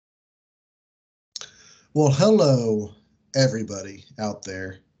Well, hello, everybody out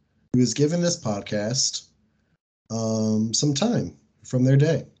there who is giving this podcast some time from their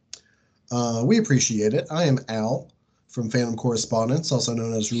day. We appreciate it. I am Al from Phantom Correspondence, also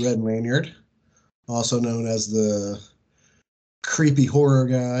known as Red Lanyard, also known as the creepy horror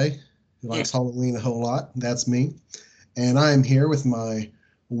guy who Hmm. likes Halloween a whole lot. That's me. And I am here with my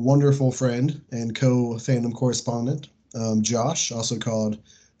wonderful friend and co Phantom Correspondent, Josh, also called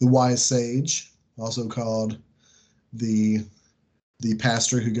the Wise Sage, also called the the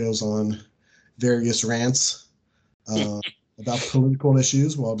pastor who goes on various rants uh, about political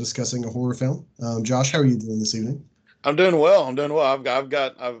issues while discussing a horror film. Josh, how are you doing this evening? I'm doing well. I'm doing well. I've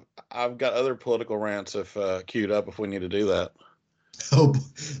got other political rants if queued up if we need to do that. Oh,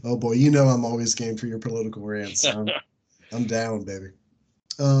 oh boy, you know I'm always game for your political rants. I'm down, baby.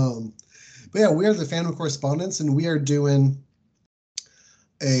 Um, but yeah, we are the Phantom Correspondents, and we are doing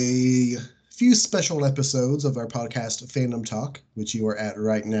a few special episodes of our podcast, Fandom Talk, which you are at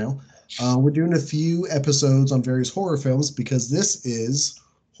right now. We're doing a few episodes on various horror films because this is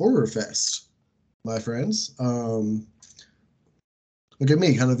Horror Fest, my friends. Look at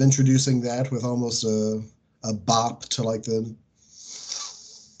me, kind of introducing that with almost a bop to like the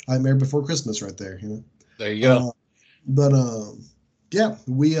Nightmare Before Christmas right there, you know. There you go. Uh, but yeah,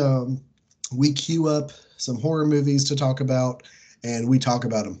 we queue up some horror movies to talk about, and we talk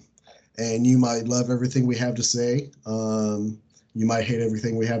about them. And you might love everything we have to say. You might hate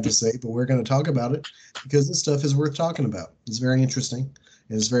everything we have to say, but we're going to talk about it because this stuff is worth talking about. It's very interesting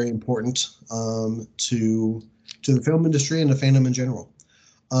and it's very important to the film industry and the fandom in general.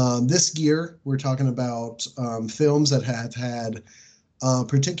 This year, we're talking about films that have had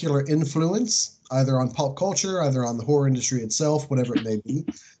particular influence, either on pop culture, either on the horror industry itself, whatever it may be.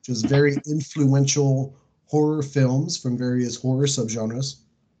 Just very influential horror films from various horror subgenres.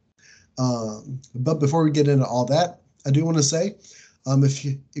 But before we get into all that, I do want to say,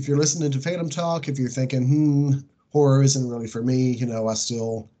 if you're listening to Phantom Talk, if you're thinking, horror isn't really for me, I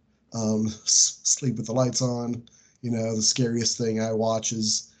still sleep with the lights on. The scariest thing I watch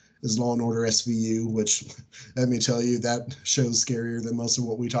is Law and Order SVU, which let me tell you, that show's scarier than most of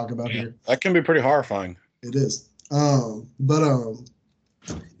what we talk about Yeah, here. that can be pretty horrifying. It is. But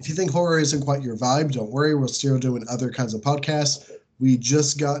if you think horror isn't quite your vibe, don't worry. We're still doing other kinds of podcasts. We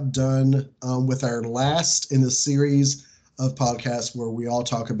just got done with our last in the series of podcasts where we all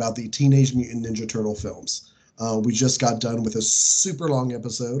talk about the Teenage Mutant Ninja Turtle films. We just got done with a super long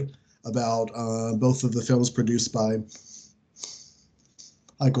episode about both of the films produced by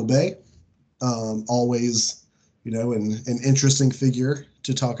Michael Bay. Always, an interesting figure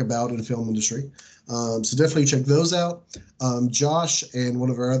to talk about in the film industry. So definitely check those out. Josh and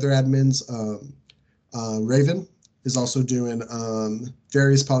one of our other admins, Raven, is also doing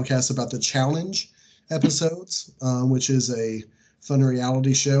various podcasts about the challenge episodes, which is a fun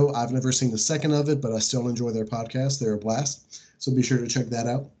reality show. I've never seen the second of it, but I still enjoy their podcast. They're a blast. So be sure to check that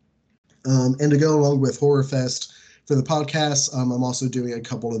out. And to go along with Horror Fest for the podcast, I'm also doing a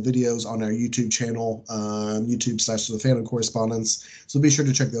couple of videos on our YouTube channel, YouTube / The Phantom Correspondence. So be sure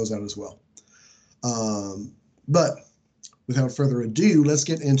to check those out as well. But without further ado, let's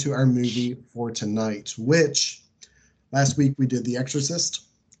get into our movie for tonight, which last week we did The Exorcist.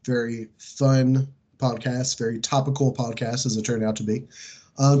 Very fun podcast, very topical podcast, as it turned out to be.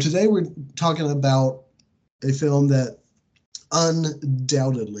 Today we're talking about a film that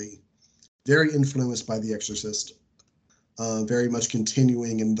undoubtedly very influenced by The Exorcist, very much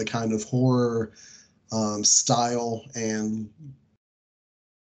continuing in the kind of horror style and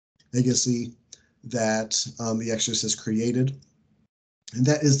legacy that The Exorcist created. And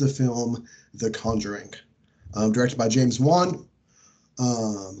that is the film The Conjuring, directed by James Wan,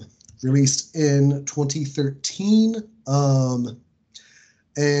 um, released in 2013.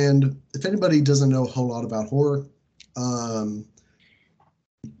 And if anybody doesn't know a whole lot about horror, um,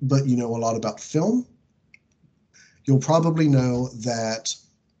 but you know a lot about film, you'll probably know that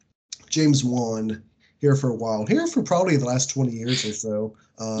James Wan, here for a while, here for probably the last 20 years or so.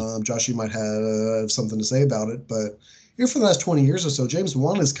 Josh, you might have something to say about it, but here for the last 20 years or so, James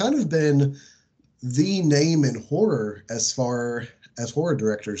Wan has kind of been the name in horror as far as horror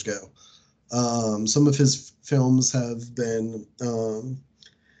directors go. Some of his films have been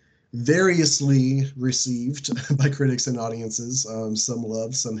variously received by critics and audiences. Some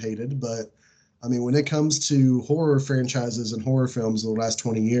loved, some hated, but I mean, when it comes to horror franchises and horror films in the last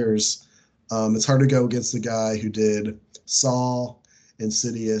 20 years, it's hard to go against the guy who did Saw,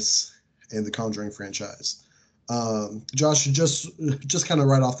 Insidious, and the Conjuring franchise. Josh, just kind of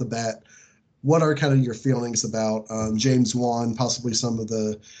right off the bat, what are kind of your feelings about James Wan, possibly some of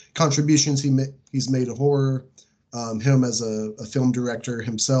the contributions he's made to horror, him as a film director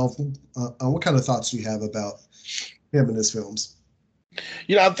himself? What kind of thoughts do you have about him and his films?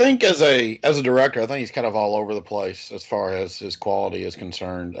 I think as a director, I think he's kind of all over the place as far as his quality is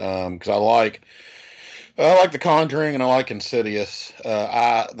concerned. Because I like The Conjuring and I like Insidious.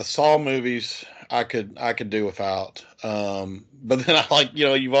 The Saw movies I could do without. But then I like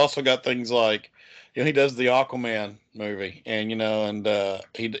you've also got things like he does the Aquaman movie, and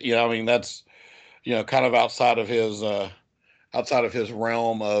he I mean that's kind of outside of his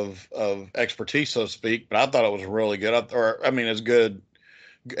realm of expertise, so to speak. But I thought it was really good. Or I mean, as good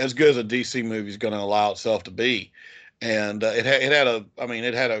as a DC movie is going to allow itself to be. And it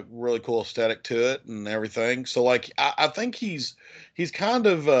had a really cool aesthetic to it and everything. So like I think he's kind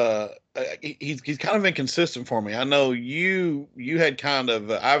of he's kind of inconsistent for me. I know you had kind of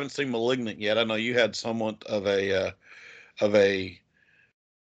I haven't seen Malignant yet. I know you had somewhat of a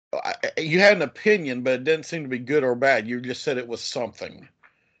you had an opinion, but it didn't seem to be good or bad. You just said it was something.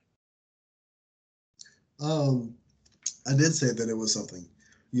 Um, I did say that it was something.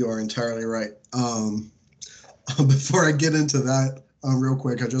 You are entirely right. Before I get into that, real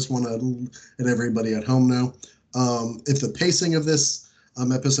quick, I just want to let everybody at home know if the pacing of this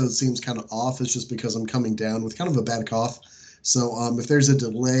episode seems kind of off, it's just because I'm coming down with kind of a bad cough. So if there's a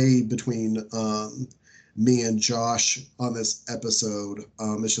delay between me and Josh on this episode,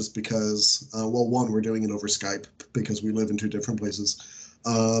 it's just because, well, one, we're doing it over Skype because we live in two different places,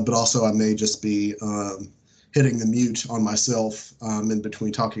 but also I may just be hitting the mute on myself in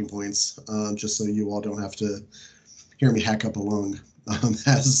between talking points, just so you all don't have to hear me hack up a lung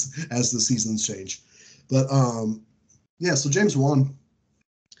as the seasons change. But yeah, so James Wan,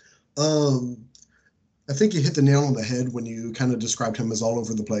 um, I think you hit the nail on the head when you kind of described him as all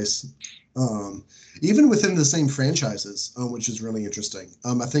over the place, um, even within the same franchises, which is really interesting.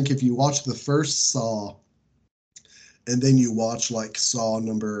 I think if you watch the first Saw and then you watch like Saw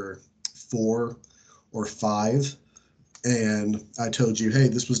number 4 or 5, and I told you, hey,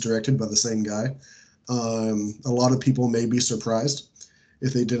 this was directed by the same guy, a lot of people may be surprised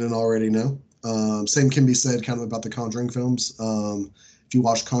if they didn't already know. Same can be said kind of about the Conjuring films. If you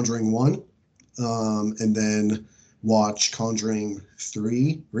watch Conjuring 1 and then watch Conjuring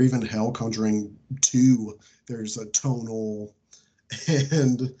 3, or even hell, Conjuring 2, there's a tonal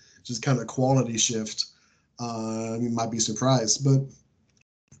and just kind of quality shift. You might be surprised. But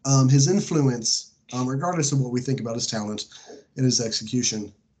his influence, regardless of what we think about his talent and his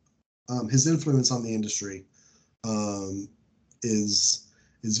execution, his influence on the industry um, is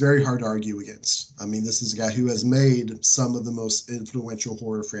very hard to argue against. I mean, this is a guy who has made some of the most influential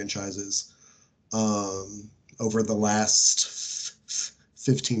horror franchises over the last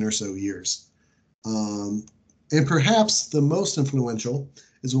 15 or so years. Um, and perhaps the most influential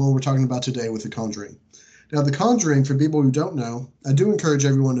is the one we're talking about today with The Conjuring. Now, The Conjuring, for people who don't know, I do encourage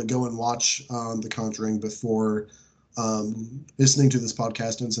everyone to go and watch The Conjuring before listening to this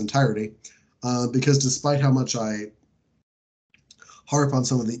podcast in its entirety, because despite how much I harp on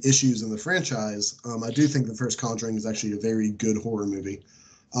some of the issues in the franchise, I do think the first Conjuring is actually a very good horror movie.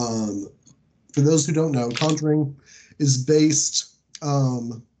 Um, for those who don't know, Conjuring is based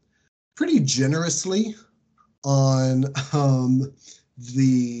pretty generously on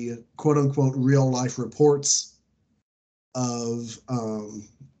the quote unquote real life reports of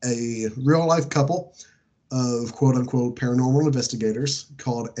a real life couple of quote unquote paranormal investigators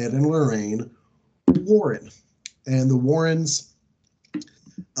called Ed and Lorraine Warren. And the Warrens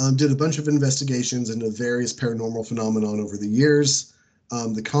did a bunch of investigations into various paranormal phenomenon over the years.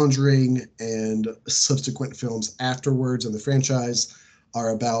 The Conjuring and subsequent films afterwards in the franchise are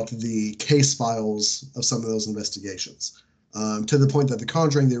about the case files of some of those investigations. To the point that The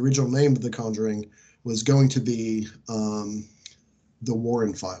Conjuring, the original name of The Conjuring, was going to be the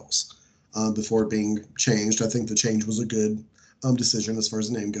Warren Files before being changed. I think the change was a good decision as far as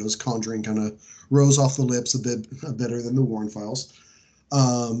the name goes. Conjuring kind of rose off the lips a bit better than the Warren Files.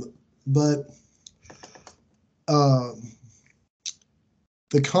 But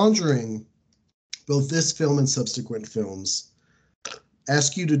The Conjuring, both this film and subsequent films,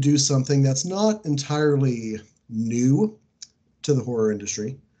 ask you to do something that's not entirely new to the horror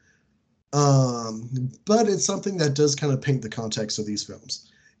industry, but it's something that does kind of paint the context of these films.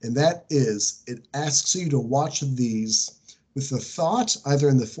 And that is, it asks you to watch these with the thought, either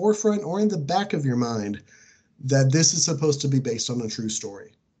in the forefront or in the back of your mind, that this is supposed to be based on a true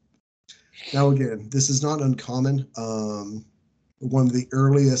story. Now, again, this is not uncommon. One of the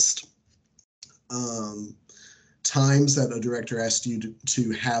earliest times that a director asked you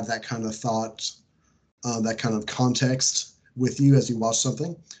to have that kind of thought, that kind of context with you as you watch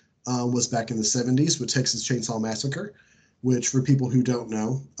something, was back in the 70s with Texas Chainsaw Massacre, which, for people who don't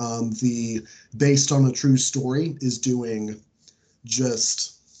know, the based on a true story is doing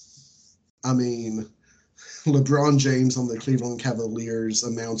just, I mean, LeBron James on the Cleveland Cavaliers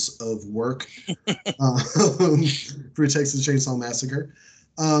amounts of work for Texas Chainsaw Massacre.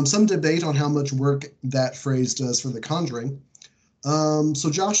 Some debate on how much work that phrase does for The Conjuring. So,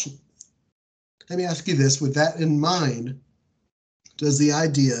 Josh, let me ask you this. With that in mind, does the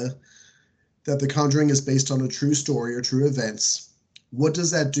idea that The Conjuring is based on a true story or true events, what does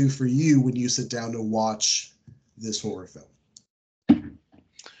that do for you when you sit down to watch this horror film?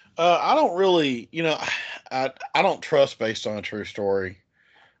 I don't really, I don't trust based on a true story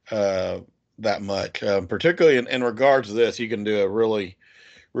that much. Particularly in regards to this, you can do a really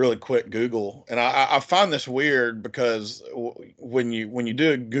quick Google, and I find this weird because when you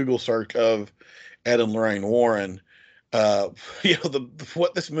do a Google search of Ed and Lorraine Warren, uh,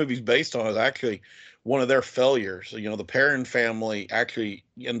 what this movie's based on is actually one of their failures. The Perrin family actually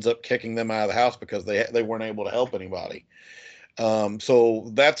ends up kicking them out of the house because they weren't able to help anybody. So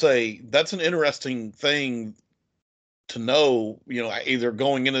that's an interesting thing to know, either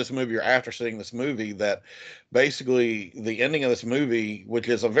going into this movie or after seeing this movie, that basically the ending of this movie, which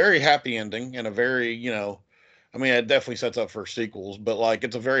is a very happy ending and a very, I mean, it definitely sets up for sequels, but like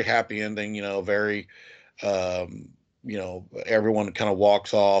it's a very happy ending, very, um, everyone kind of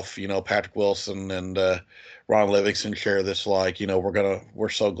walks off, Patrick Wilson and Ron Livingston share this, like, we're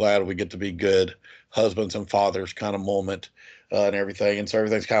so glad we get to be good husbands and fathers kind of moment, and everything. And so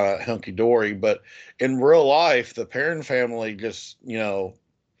everything's kind of hunky dory. But in real life, the Perrin family just,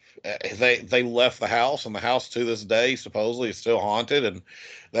 they left the house, and the house to this day supposedly is still haunted, and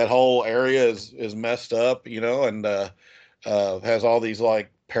that whole area is messed up, and has all these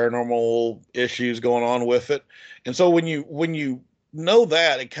like paranormal issues going on with it. And so when you know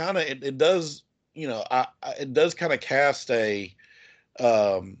that, it kind of it does, it does kind of cast a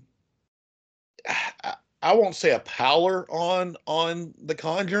um I won't say a pallor on The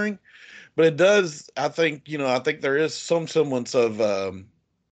Conjuring, but it does. I think there is some semblance of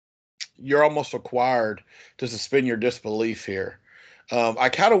you're almost required to suspend your disbelief here. I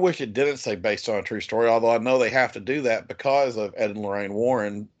kind of wish it didn't say based on a true story, although I know they have to do that because of Ed and Lorraine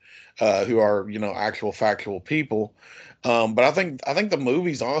Warren, who are actual factual people. But I think the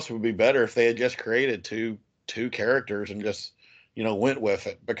movies honestly would be better if they had just created two characters and just went with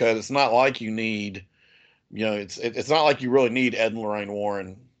it, because it's not like you need it's not like you really need Ed and Lorraine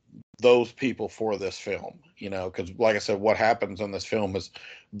Warren, those people, for this film, because like I said, what happens in this film is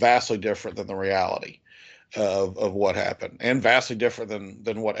vastly different than the reality of what happened, and vastly different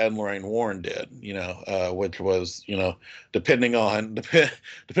than what Ed and Lorraine Warren did, which was, depending on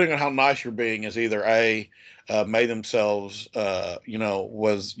how nice you're being, is either A, made themselves,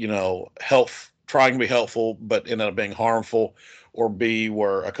 was, trying to be helpful, but ended up being harmful, or B,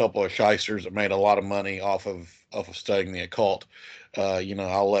 were a couple of shysters that made a lot of money off of studying the occult.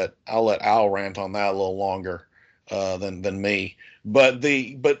 I'll let Al rant on that a little longer than me. But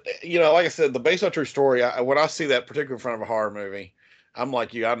like I said, the based on true story. When I see that, particularly in front of a horror movie, I'm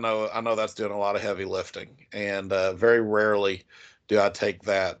like you. I know that's doing a lot of heavy lifting, and very rarely do I take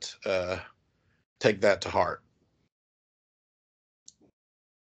that to heart.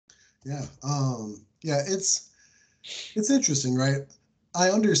 Yeah. Yeah, it's interesting, right?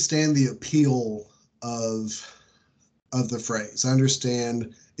 I understand the appeal of the phrase. I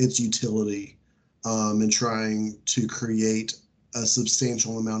understand its utility, in trying to create a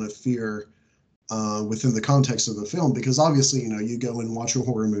substantial amount of fear within the context of the film. Because obviously, you go and watch a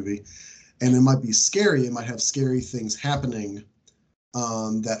horror movie, and it might be scary. It might have scary things happening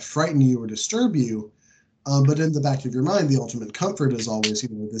that frighten you or disturb you. But in the back of your mind, the ultimate comfort is always,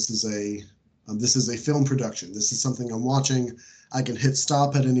 this is a film production. This is something I'm watching. I can hit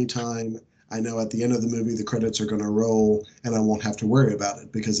stop at any time. I know at the end of the movie the credits are going to roll, and I won't have to worry about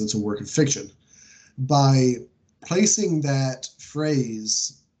it because it's a work of fiction. By placing that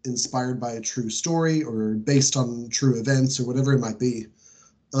phrase, inspired by a true story or based on true events or whatever it might be,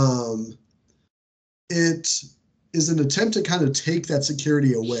 um, it is an attempt to kind of take that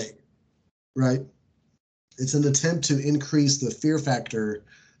security away, right? It's an attempt to increase the fear factor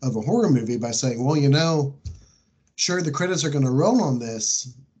of a horror movie by saying, well, sure, the credits are going to roll on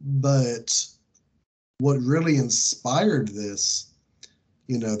this, but what really inspired this,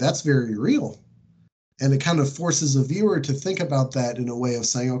 that's very real. And it kind of forces a viewer to think about that in a way of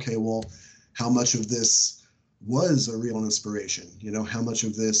saying, okay, well, how much of this was a real inspiration? How much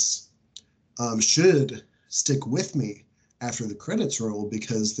of this should stick with me after the credits roll,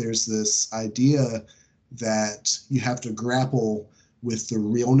 because there's this idea that you have to grapple with the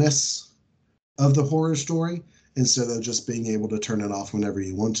realness of the horror story instead of just being able to turn it off whenever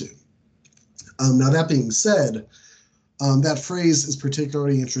you want to. Now, that being said, that phrase is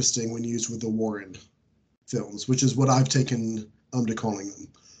particularly interesting when used with the Warren films, which is what I've taken to calling them.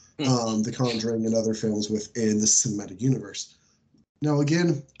 The Conjuring and other films within the cinematic universe. Now,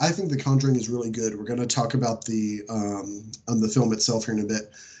 again, I think The Conjuring is really good. We're going to talk about the film itself here in a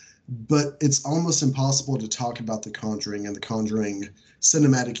bit, but it's almost impossible to talk about The Conjuring and the Conjuring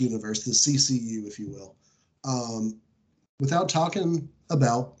cinematic universe, the CCU, if you will, without talking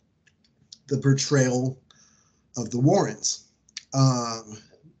about the portrayal of the Warrens.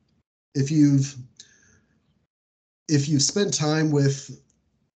 If you've spent time with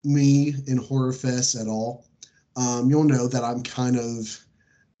me in Horror Fest at all, you'll know that I'm kind of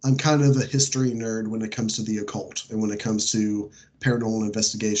a history nerd when it comes to the occult and when it comes to paranormal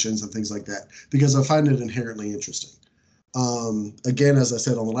investigations and things like that, because I find it inherently interesting. Again, as I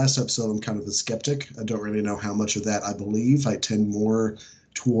said on the last episode, I'm kind of a skeptic. I don't really know how much of that I believe. I tend more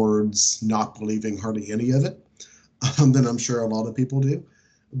towards not believing hardly any of it than I'm sure a lot of people do.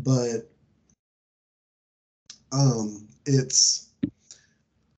 But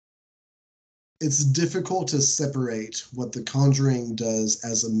it's difficult to separate what The Conjuring does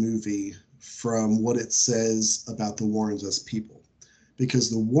as a movie from what it says about the Warrens as people, because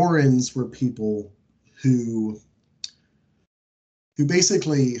the Warrens were people who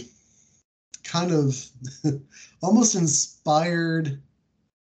basically kind of almost inspired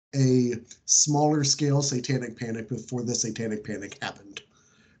a smaller scale satanic panic before the satanic panic happened,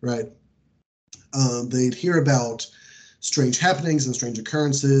 right? They'd hear about strange happenings and strange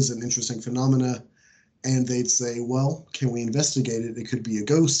occurrences and interesting phenomena, and they'd say, well, can we investigate it? It could be a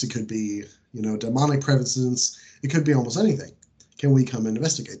ghost, it could be, demonic presence, it could be almost anything. Can we come and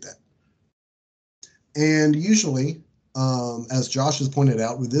investigate that? And usually, as Josh has pointed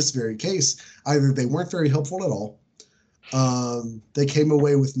out with this very case, either they weren't very helpful at all, they came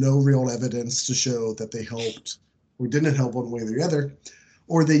away with no real evidence to show that they helped or didn't help one way or the other,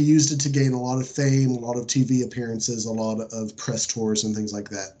 or they used it to gain a lot of fame, a lot of TV appearances, a lot of press tours and things like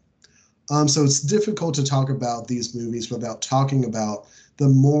that. So it's difficult to talk about these movies without talking about the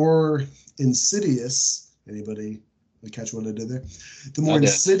more insidious, anybody catch what I did there? The more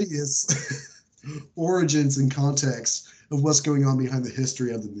insidious origins and context of what's going on behind the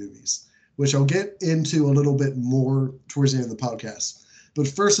history of the movies, which I'll get into a little bit more towards the end of the podcast. But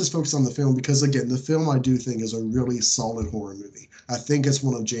first, let's focus on the film, because, again, the film I do think is a really solid horror movie. I think it's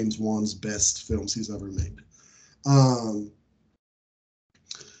one of James Wan's best films he's ever made.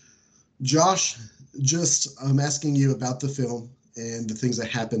 Josh, I'm asking you about the film and the things that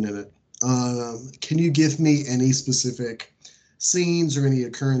happen in it. Can you give me any specific scenes or any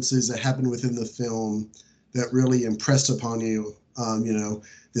occurrences that happen within the film that really impressed upon you?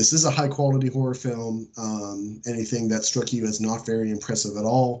 This is a high quality horror film. Anything that struck you as not very impressive at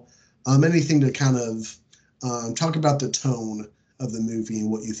all? Anything to kind of talk about the tone of the movie and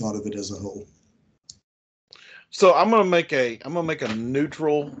what you thought of it as a whole. So I'm gonna make a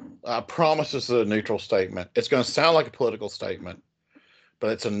neutral. I promise this is a neutral statement. It's gonna sound like a political statement,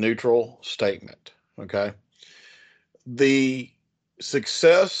 but it's a neutral statement. Okay. The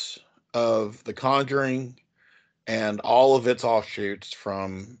success of The Conjuring and all of its offshoots,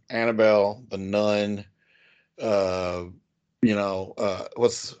 from Annabelle, The Nun,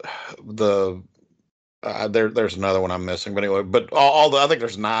 what's the there's another one I'm missing, but anyway, but I think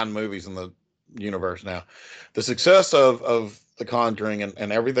there's 9 movies in the universe now. The success of The Conjuring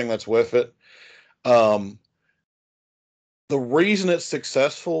and everything that's with it, the reason it's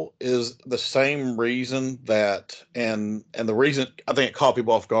successful is the same reason that, and the reason I think it caught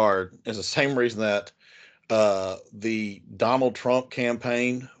people off guard is the same reason that the Donald Trump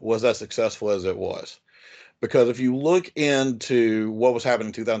campaign was as successful as it was. Because if you look into what was happening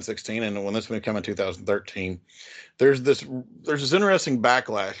in 2016 and when this movie came in 2013, there's this interesting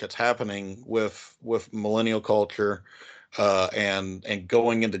backlash that's happening with millennial culture, and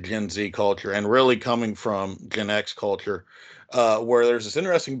going into Gen Z culture, and really coming from Gen X culture, where there's this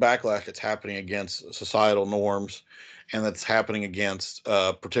interesting backlash that's happening against societal norms, and that's happening against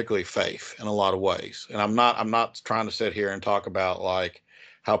particularly faith in a lot of ways. And I'm not trying to sit here and talk about like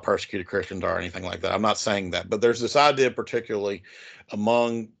how persecuted Christians are or anything like that. I'm not saying that, but there's this idea, particularly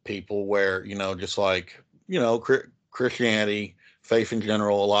among people, where just like Christianity, faith in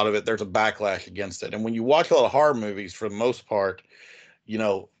general, a lot of it, there's a backlash against it. And when you watch a lot of horror movies, for the most part,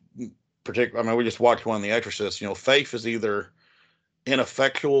 particularly, I mean, we just watched one, The Exorcist. Faith is either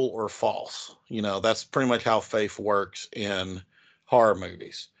ineffectual or false. That's pretty much how faith works in horror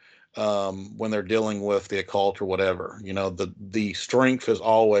movies. When they're dealing with the occult or whatever, the strength is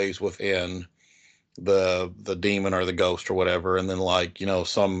always within the demon or the ghost or whatever, and then like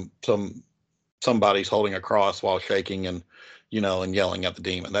somebody's holding a cross while shaking and yelling at the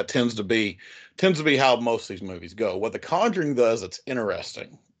demon. That tends to be how most of these movies go. What The Conjuring does, it's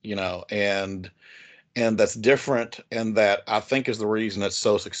interesting, and that's different, and that I think is the reason it's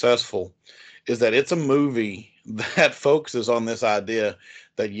so successful, is that it's a movie that focuses on this idea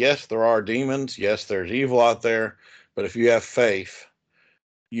that yes, there are demons, yes, there's evil out there, but if you have faith,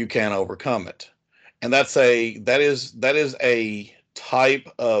 you can overcome it. And that is a type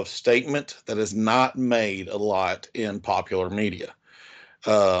of statement that is not made a lot in popular media.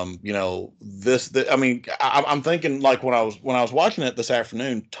 I mean, I'm thinking like when I was watching it this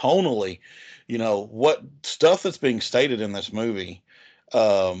afternoon, tonally, what stuff that's being stated in this movie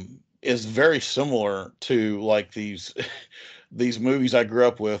is very similar to like these these movies I grew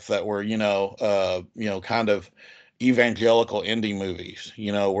up with that were kind of evangelical indie movies,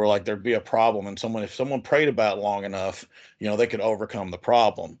 where like there'd be a problem and if someone prayed about it long enough, they could overcome the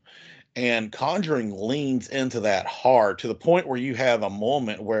problem. And Conjuring leans into that hard to the point where you have a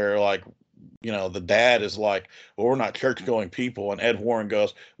moment where, like, the dad is like, well, we're not church going people. And Ed Warren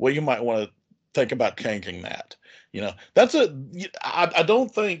goes, well, you might want to think about changing that. I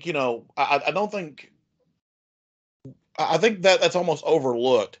don't think, I don't think, I think that's almost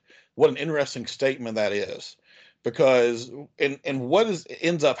overlooked what an interesting statement that is. Because, and what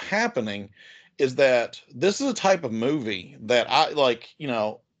ends up happening is that this is a type of movie that I like,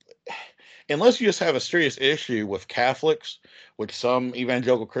 unless you just have a serious issue with Catholics, which some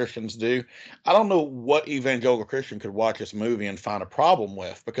evangelical Christians do, I don't know what evangelical Christian could watch this movie and find a problem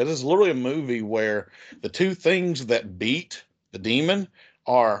with, because it's literally a movie where the two things that beat the demon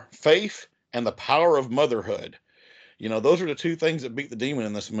are faith and the power of motherhood. Those are the two things that beat the demon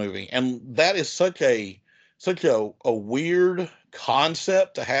in this movie. And that is such a weird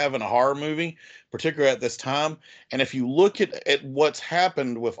concept to have in a horror movie, particularly at this time. And if you look at what's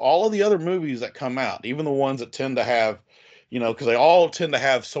happened with all of the other movies that come out, even the ones that tend to have, because they all tend to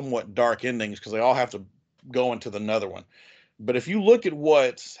have somewhat dark endings because they all have to go into another one. But if you look at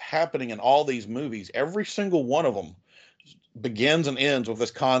what's happening in all these movies, every single one of them begins and ends with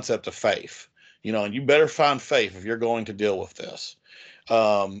this concept of faith. And you better find faith if you're going to deal with this.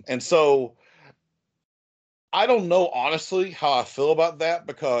 And so I don't know honestly how I feel about that,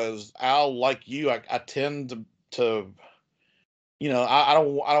 because Al, like you, I tend to I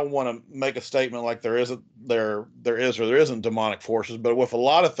don't want to make a statement like there isn't demonic forces, but with a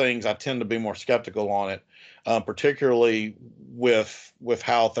lot of things I tend to be more skeptical on it, particularly with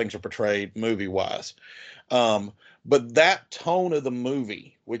how things are portrayed movie wise. But that tone of the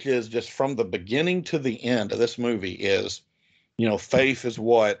movie, which is just from the beginning to the end of this movie, is faith is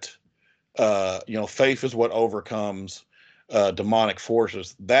what faith is what overcomes demonic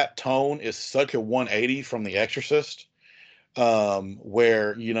forces. That tone is such a 180 from The Exorcist,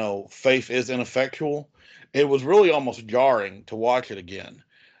 where faith is ineffectual. It was really almost jarring to watch it again.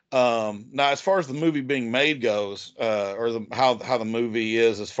 Now, as far as the movie being made goes, or how the movie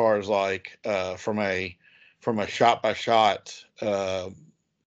is, as far as like from a shot by shot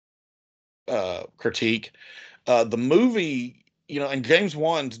critique, the movie, and James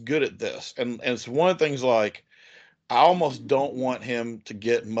Wan's good at this, and it's one of the things, like, I almost don't want him to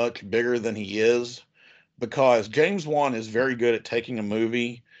get much bigger than he is, because James Wan is very good at taking a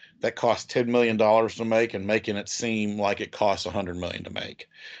movie that costs $10 million to make and making it seem like it costs $100 million to make.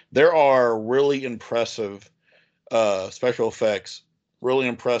 There are really impressive special effects, really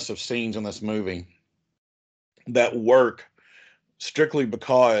impressive scenes in this movie that work strictly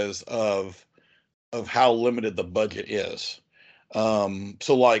because of how limited the budget is.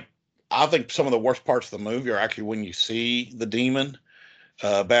 So like, I think some of the worst parts of the movie are actually when you see the demon,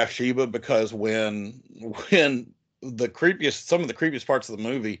 Bathsheba, because when some of the creepiest parts of the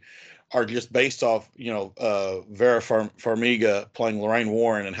movie are just based off, Vera Farmiga playing Lorraine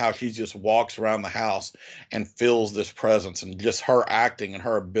Warren, and how she just walks around the house and feels this presence, and just her acting and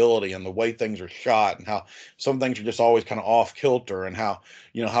her ability and the way things are shot, and how some things are just always kind of off kilter, and how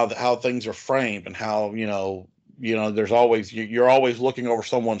how things are framed, and how there's always you're always looking over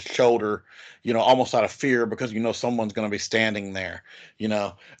someone's shoulder, almost out of fear, because someone's going to be standing there.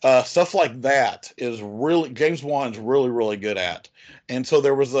 Stuff like that is really James Wan's really, really good at. And so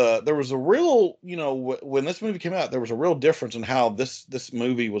there was a real, when this movie came out, there was a real difference in how this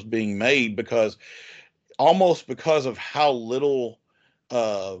movie was being made, because almost because of how little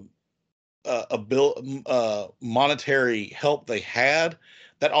uh monetary help they had,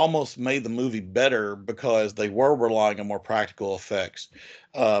 that almost made the movie better because they were relying on more practical effects.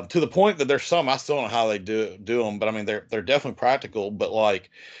 To the point that there's some I still don't know how they do them, but I mean they're definitely practical. But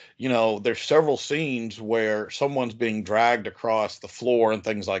like, there's several scenes where someone's being dragged across the floor and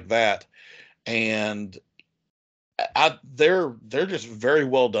things like that, and they're just very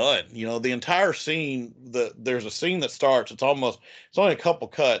well done. The entire scene. There's a scene that starts. It's only a couple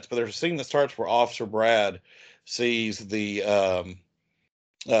cuts, but there's a scene that starts where Officer Brad sees the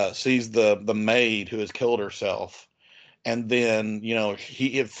maid who has killed herself, and then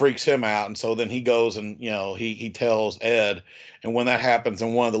it freaks him out, and so then he goes and he tells Ed, and when that happens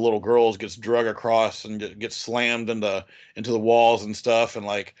and one of the little girls gets drug across and gets slammed into the walls and stuff, and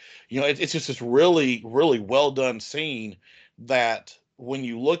like it's just this really really well done scene that when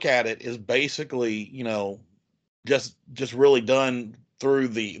you look at it is basically just really done through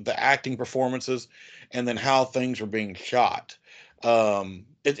the acting performances and then how things are being shot.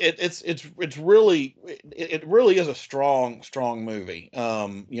 It's really it really is a strong movie.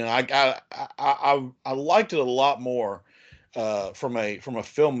 I liked it a lot more from a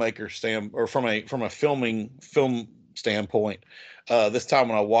filmmaker stand or from a film standpoint this time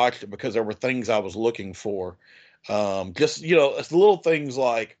when I watched it, because there were things I was looking for. Just it's little things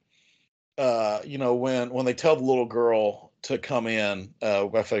like when they tell the little girl to come in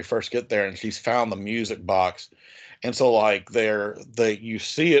after they first get there, and she's found the music box, and so like you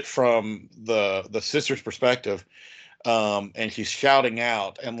see it from the sister's perspective, and she's shouting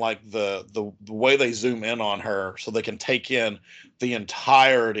out, and like the way they zoom in on her so they can take in the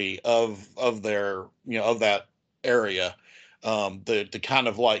entirety of their of that area, to kind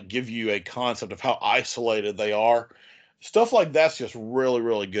of like give you a concept of how isolated they are. Stuff like that's just really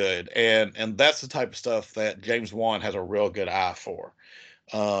really good, and that's the type of stuff that James Wan has a real good eye for.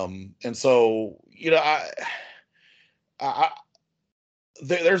 And so I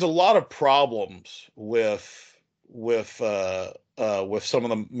there's a lot of problems with some of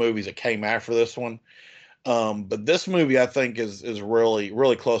the movies that came after this one. But this movie I think is really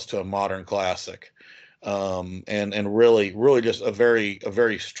really close to a modern classic. And really really just a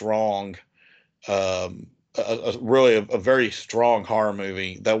very strong, really a very strong horror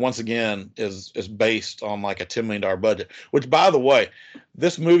movie that once again is based on like a $10 million budget, which by the way,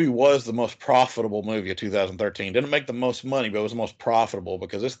 this movie was the most profitable movie of 2013. Didn't make the most money, but it was the most profitable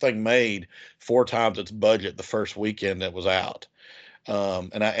because this thing made 4 times its budget the first weekend it was out.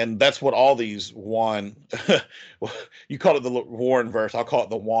 And that's what all these Wan you call it the Warren verse, I'll call it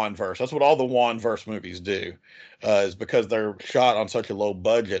the Wan verse. That's what all the Wan verse movies do, is because they're shot on such a low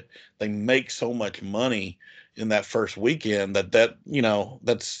budget, they make so much money in that first weekend that's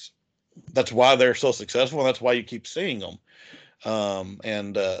why they're so successful, and that's why you keep seeing them.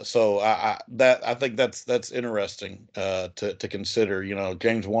 And so I think that's interesting to consider.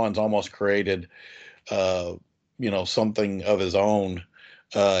 James Wan's almost created uh, something of his own,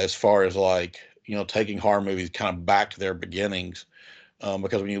 as far as like, taking horror movies kind of back to their beginnings.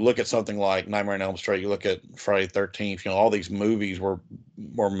 Because when you look at something like Nightmare on Elm Street, you look at Friday the 13th, all these movies were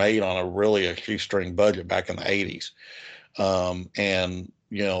made on a shoestring budget back in the 80s. And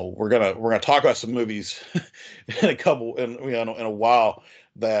we're gonna talk about some movies in a while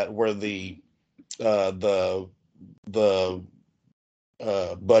that where the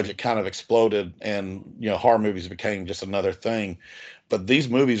budget kind of exploded, and horror movies became just another thing. But these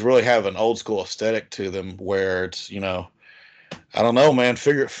movies really have an old school aesthetic to them where it's I don't know, man,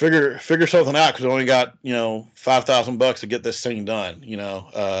 figure something out, because we only got $5,000 to get this thing done.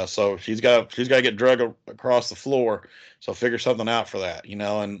 So she's got to get drugged across the floor, so figure something out for that.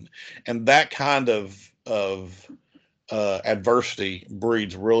 And that kind of adversity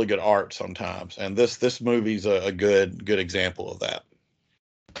breeds really good art sometimes, and this movie's a good example of that.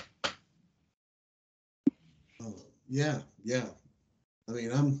 Yeah, yeah. I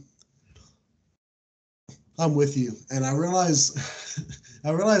mean, I'm with you, and I realize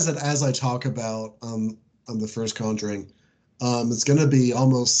I realize that as I talk about on the first Conjuring, it's going to be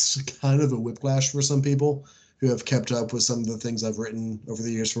almost kind of a whiplash for some people who have kept up with some of the things I've written over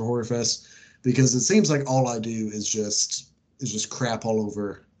the years for Horror Fest, because it seems like all I do is just crap all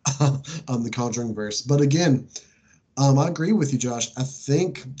over on the Conjuring verse. But again, I agree with you, Josh. I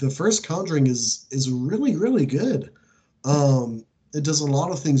think the first Conjuring is really really good. It does a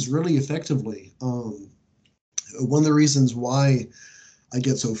lot of things really effectively. One of the reasons why I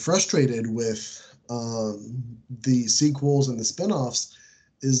get so frustrated with the sequels and the spin-offs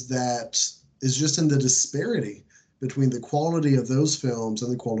is just in the disparity between the quality of those films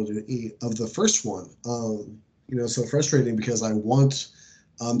and the quality of the first one. So frustrating because I want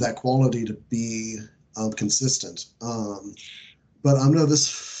that quality to be consistent. But I know this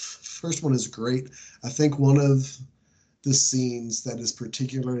first one is great. I think one of the scenes that is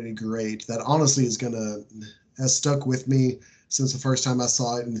particularly great, that honestly is gonna has stuck with me since the first time I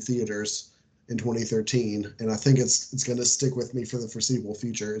saw it in the theaters in 2013, and I think it's gonna stick with me for the foreseeable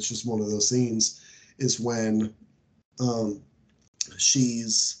future. It's just one of those scenes is when um,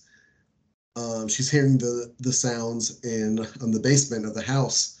 she's she's hearing the sounds in the basement of the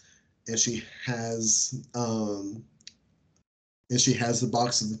house, and she has the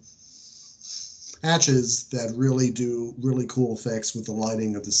box of patches that really do really cool effects with the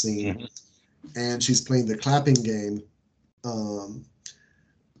lighting of the scene. Mm-hmm. And she's playing the clapping game, um,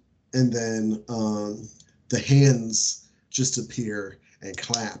 and then the hands just appear and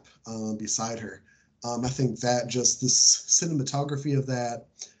clap beside her. I think that just the cinematography of that,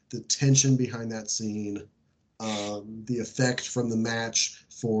 the tension behind that scene, the effect from the match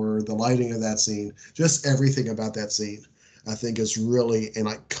for the lighting of that scene, just everything about that scene, I think is really an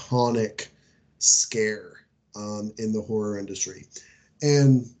iconic scare in the horror industry.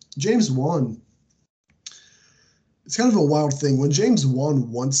 And James Wan, it's kind of a wild thing. When James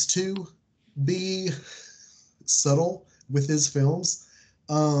Wan wants to be subtle with his films,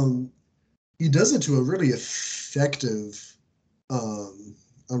 um, he does it to a really effective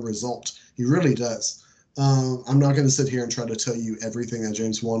a result. He really does. I'm not going to sit here and try to tell you everything that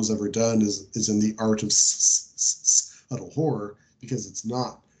James Wan has ever done is in the art of subtle horror, because it's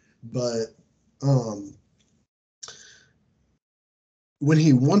not. But um, when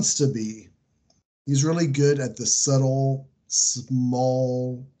he wants to be, he's really good at the subtle,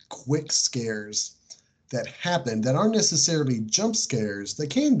 small, quick scares that happen that aren't necessarily jump scares. They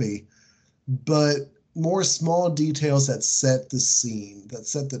can be, but more small details that set the scene, that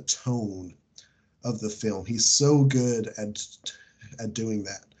set the tone of the film. He's so good at doing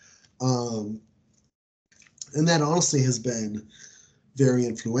that. Um, and that honestly has been very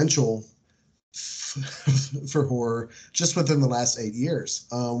influential for horror just within the last 8 years.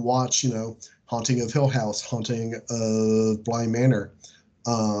 Watch, Haunting of Hill House, Haunting of Bly Manor,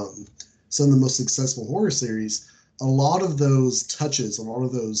 um, some of the most successful horror series. A lot of those touches, a lot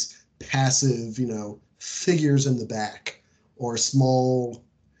of those passive, figures in the back, or small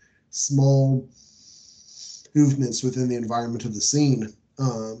movements within the environment of the scene,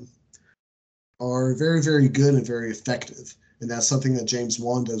 are very, very good and very effective. And that's something that James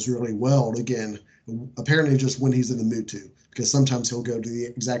Wan does really well. Again, apparently just when he's in the mood to, because sometimes he'll go to the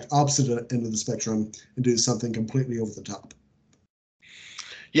exact opposite end of the spectrum and do something completely over the top.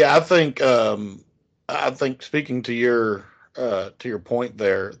 Yeah, I think speaking to your point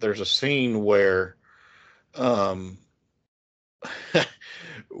there, there's a scene where um,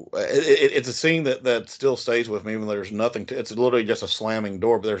 it's a scene that still stays with me, even though there's nothing to. It's literally just a slamming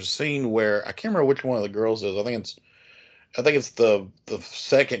door. But there's a scene where I can't remember which one of the girls is. I think it's the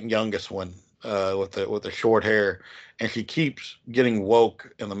second youngest one with the short hair, and she keeps getting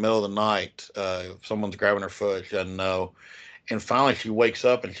woke in the middle of the night. Someone's grabbing her foot. She doesn't know, and finally she wakes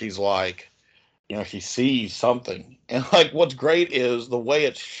up and she's like, she sees something. And like, what's great is the way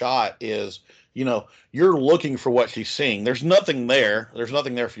it's shot is, you're looking for what she's seeing. There's nothing there. There's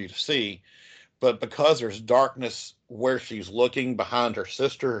nothing there for you to see. But because there's darkness where she's looking behind her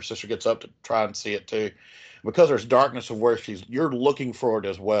sister gets up to try and see it too. Because there's darkness of where you're looking for it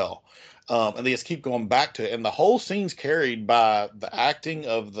as well. And they just keep going back to it. And the whole scene's carried by the acting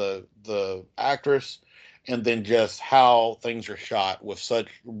of the actress, and then just how things are shot with such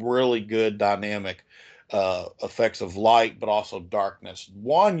really good dynamic effects of light, but also darkness.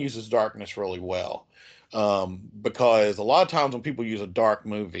 One uses darkness really well, because a lot of times when people use a dark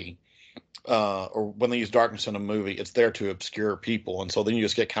movie, or when they use darkness in a movie, it's there to obscure people, and so then you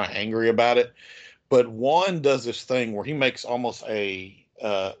just get kind of angry about it. But Juan does this thing where he makes almost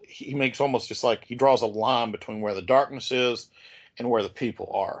just like he draws a line between where the darkness is and where the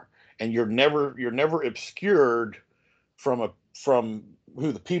people are, and you're never obscured from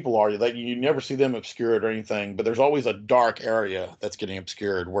who the people are. That you never see them obscured or anything, but there's always a dark area that's getting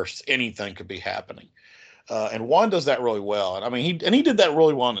obscured where anything could be happening. And Juan does that really well, and I mean he did that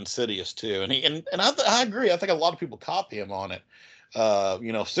really well in Insidious too. And I agree. I think a lot of people copy him on it.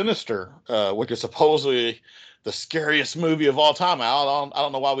 Sinister, which is supposedly the scariest movie of all time. I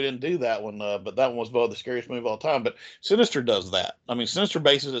don't know why we didn't do that one, but that one was both the scariest movie of all time. But Sinister does that. I mean, Sinister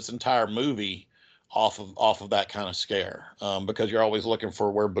bases its entire movie off of that kind of scare, because you're always looking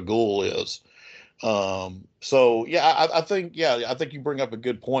for where Bagul is. So yeah, I think you bring up a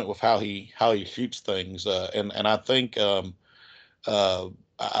good point with how he shoots things, and I think uh,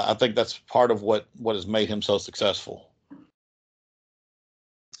 I think that's part of what has made him so successful.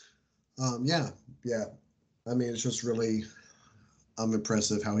 Yeah, yeah. I mean, it's just really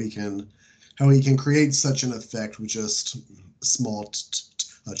impressive how he can create such an effect with just small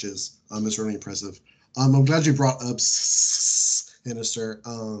touches. It's really impressive. I'm glad you brought up Sinister.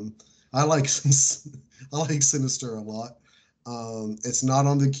 I like I like Sinister a lot. It's not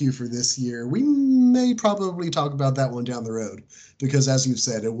on the queue for this year. We may probably talk about that one down the road because, as you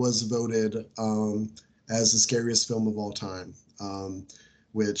said, it was voted as the scariest film of all time,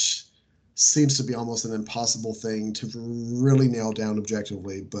 which seems to be almost an impossible thing to really nail down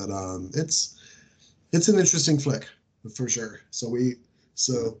objectively. But it's an interesting flick for sure. So hey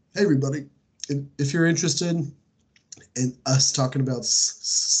everybody, if you're interested in us talking about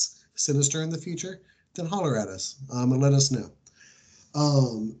Sinister in the future, then holler at us and let us know.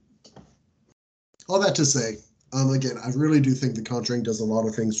 Um, all that to say, again, I really do think The Conjuring does a lot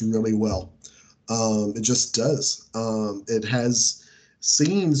of things really well. It just does. It has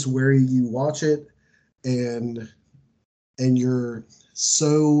scenes where you watch it and and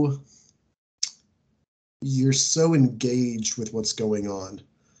so you're so engaged with what's going on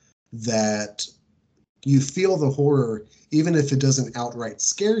that you feel the horror even if it doesn't outright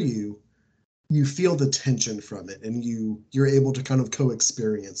scare you. You feel the tension from it and you're able to kind of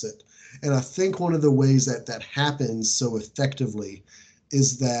co-experience it. And I think one of the ways that that happens so effectively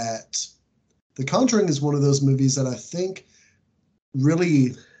is that The Conjuring is one of those movies that I think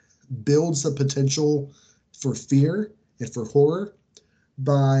really builds the potential for fear and for horror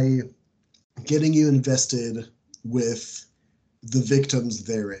by getting you invested with the victims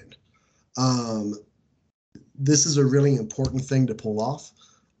therein. Um, this is a really important thing to pull off.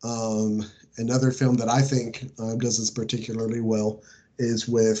 Another film that I think does this particularly well is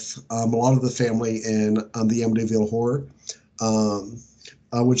with a lot of the family in the Amityville Horror, um,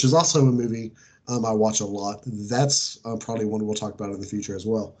 which is also a movie I watch a lot. That's probably one we'll talk about in the future as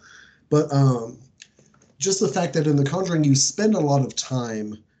well. But just the fact that in The Conjuring you spend a lot of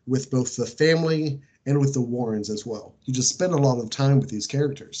time with both the family and with the Warrens as well. You just spend a lot of time with these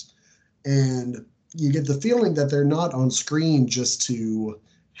characters, and you get the feeling that they're not on screen just to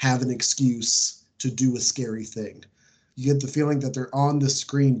have an excuse to do a scary thing. You get the feeling that they're on the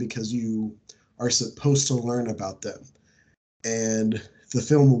screen because you are supposed to learn about them. And the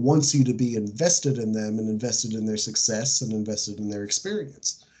film wants you to be invested in them and invested in their success and invested in their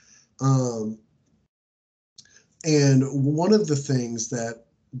experience. Um, and one of the things that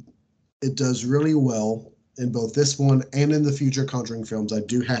it does really well in both this one and in the future Conjuring films, I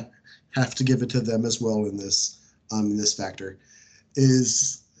do have to give it to them as well in this factor,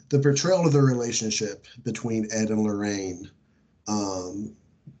 is the portrayal of the relationship between Ed and Lorraine um,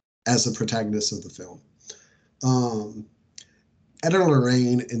 as the protagonists of the film. Um, Ed and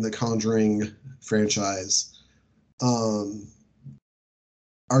Lorraine in the Conjuring franchise um,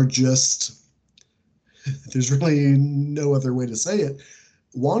 are just, there's really no other way to say it.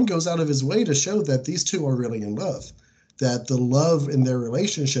 Juan goes out of his way to show that these two are really in love, that the love in their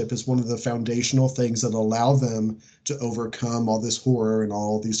relationship is one of the foundational things that allow them to overcome all this horror and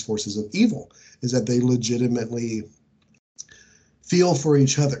all these forces of evil, is that they legitimately feel for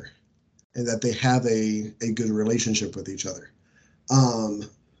each other and that they have a good relationship with each other. Um,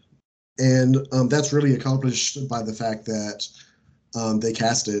 and that's really accomplished by the fact that they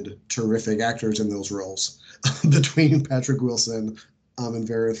casted terrific actors in those roles between Patrick Wilson and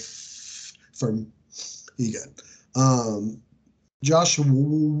Vera Farmiga. Um, Josh,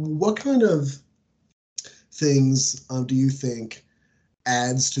 what kind of things do you think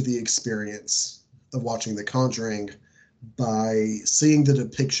adds to the experience of watching The Conjuring by seeing the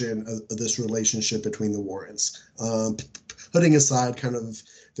depiction of this relationship between the Warrens, putting aside kind of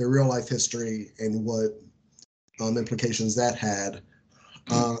their real life history and what implications that had?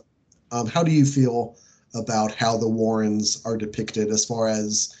 Uh, how do you feel about how the Warrens are depicted as far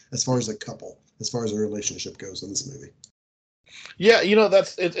as a couple, as far as a relationship goes in this movie? Yeah,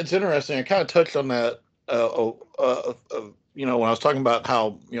 it's interesting. I kind of touched on that. When I was talking about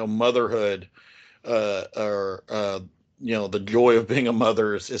how motherhood, or the joy of being a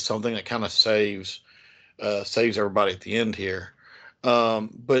mother is something that kind of saves everybody at the end here.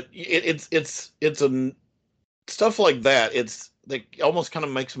 But it's a stuff like that. It's they almost kind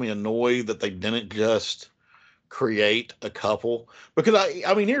of makes me annoyed that they didn't just create a couple, because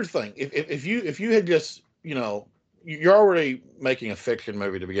I mean, here's the thing: if you had just you're already making a fiction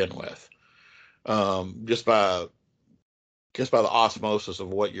movie to begin with, just by the osmosis of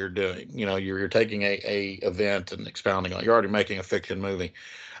what you're doing. You're taking a event and expounding on it. You're already making a fiction movie.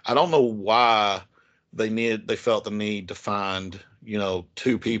 I don't know why they felt the need to find,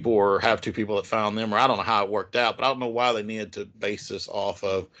 two people or have two people that found them, or I don't know how it worked out, but I don't know why they needed to base this off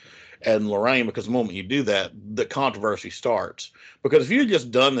of Ed and Lorraine, because the moment you do that, the controversy starts. Because if you had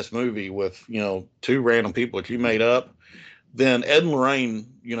just done this movie with, two random people that you made up, then Ed and Lorraine,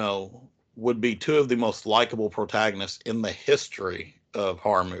 would be two of the most likable protagonists in the history of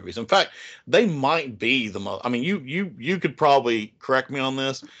horror movies. In fact, they might be the most. I mean, you could probably correct me on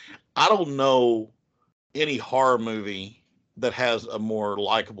this. I don't know any horror movie that has a more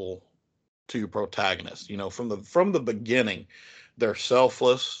likable two protagonists. From the beginning, they're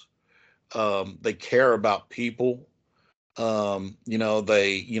selfless. They care about people. This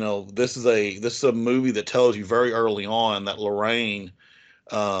is a movie that tells you very early on that Lorraine,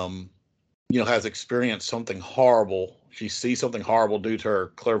 um, has experienced something horrible. She sees something horrible due to her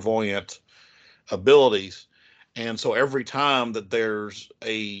clairvoyant abilities. And so every time that there's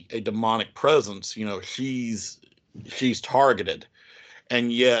a demonic presence, she's targeted.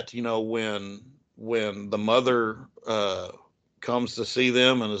 And yet, when the mother comes to see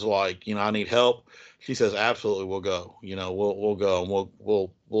them and is like, I need help, she says, absolutely, we'll go. We'll go and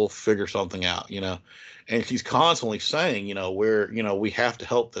we'll figure something out. And she's constantly saying, we have to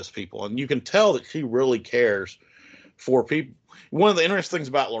help this people, and you can tell that she really cares for people. One of the interesting things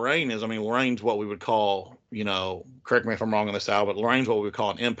about Lorraine is, I mean, Lorraine's what we would call, correct me if I'm wrong on this, Al, but Lorraine's what we would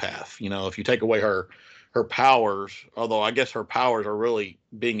call an empath. If you take away her powers, although I guess her powers are really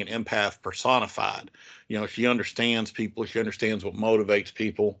being an empath personified. She understands people. She understands what motivates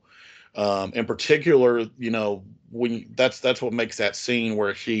people. In particular, when that's what makes that scene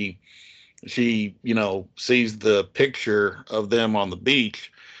where she sees the picture of them on the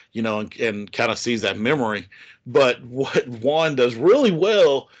beach, and kind of sees that memory. But what Juan does really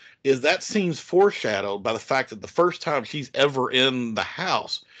well is that scene's foreshadowed by the fact that the first time she's ever in the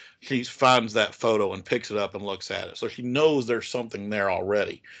house, she finds that photo and picks it up and looks at it. So she knows there's something there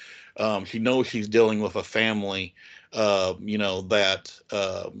already. She knows she's dealing with a family, that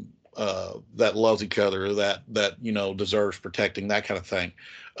loves each other, that deserves protecting, that kind of thing.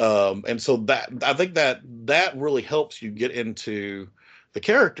 And so that, I think that really helps you get into the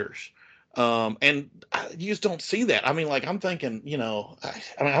characters. And you just don't see that. I mean, like, I'm thinking,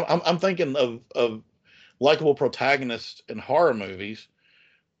 I'm thinking of likable protagonists in horror movies.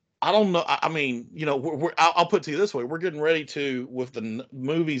 I don't know. I mean, I'll put it to you this way: we're getting ready to, with the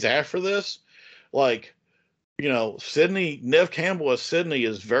movies after this, like, Sydney, Nev Campbell as Sydney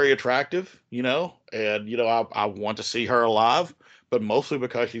is very attractive, and I want to see her alive, but mostly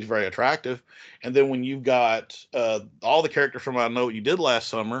because she's very attractive. And then when you've got all the characters from I Know What You Did Last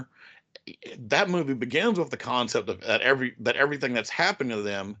Summer, that movie begins with the concept of that everything that's happening to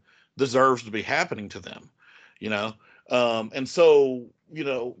them deserves to be happening to them, and so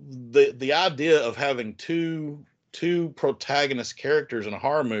the idea of having two protagonist characters in a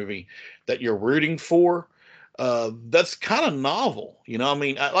horror movie that you're rooting for, that's kind of novel. I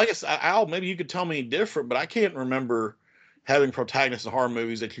mean, like I said, Al, maybe you could tell me different, but I can't remember having protagonists in horror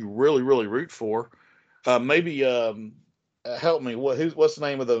movies that you really, really root for. Maybe help me. What's the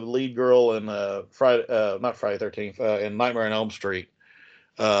name of the lead girl in Friday? Not Friday 13th. In Nightmare on Elm Street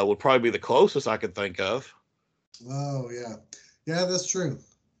would probably be the closest I could think of. Oh yeah, yeah, that's true.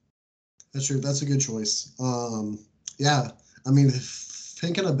 That's true. That's a good choice. Yeah, I mean,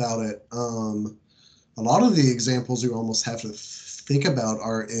 thinking about it, a lot of the examples you almost have to think about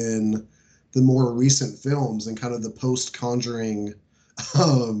are in the more recent films and kind of the post-Conjuring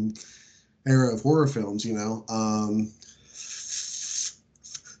era of horror films.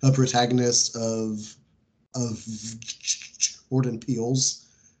 A protagonist of Jordan Peele's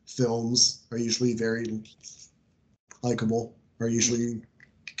films are usually very likable, are usually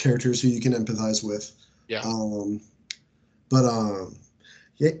characters who you can empathize with. Yeah.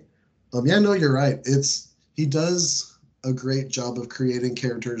 Yeah, no, you're right. He does a great job of creating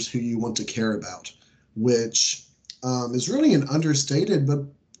characters who you want to care about, which is really an understated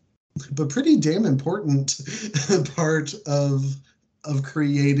but pretty damn important part of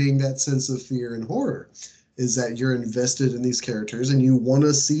creating that sense of fear and horror, is that you're invested in these characters and you want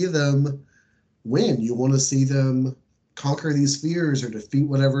to see them win. You want to see them conquer these fears or defeat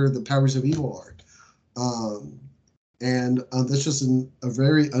whatever the powers of evil are. And that's just a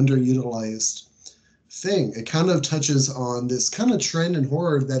very underutilized thing. It kind of touches on this kind of trend in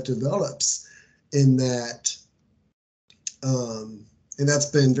horror that develops in that, and that's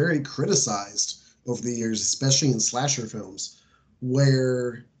been very criticized over the years, especially in slasher films,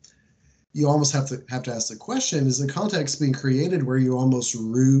 where you almost have to ask the question: is the context being created where you almost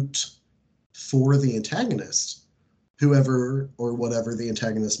root for the antagonist, whoever or whatever the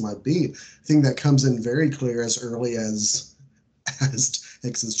antagonist might be. I think that comes in very clear as early as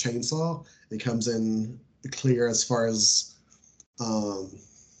Texas Chainsaw. It comes in clear um, as far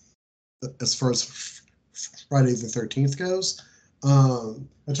as Friday the 13th goes. I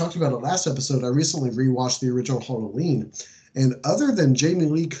talked about it last episode. I recently rewatched the original Halloween, and other than Jamie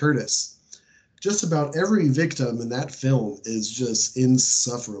Lee Curtis, just about every victim in that film is just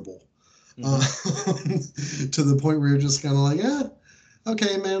insufferable. To the point where you're just kind of like, yeah,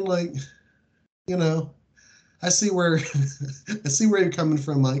 okay, man, like, you know, I see where I see where you're coming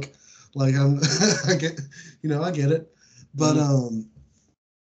from, Mike. Like I'm I get I get it. But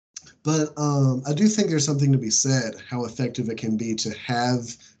I do think there's something to be said how effective it can be to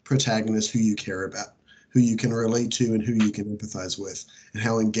have protagonists who you care about, who you can relate to and who you can empathize with, and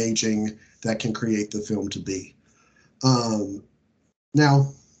how engaging that can create the film to be.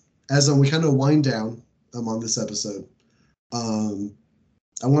 Now, as we kind of wind down on this episode, I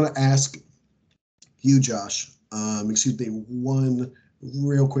want to ask you, Josh, excuse me, one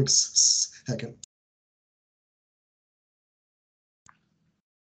real quick second.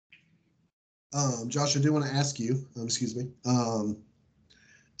 Josh, I do want to ask you, excuse me,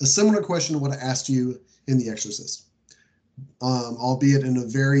 a similar question to what I asked you in The Exorcist, albeit in a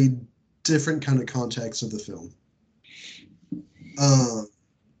very different kind of context of the film.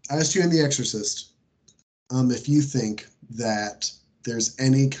 I asked you in The Exorcist if you think that there's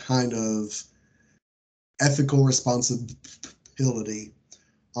any kind of ethical responsibility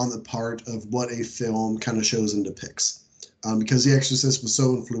on the part of what a film kind of shows and depicts. Because The Exorcist was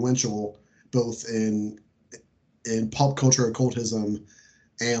so influential both in pop culture occultism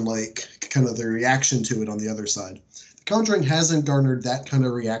and like kind of the reaction to it on the other side. The Conjuring hasn't garnered that kind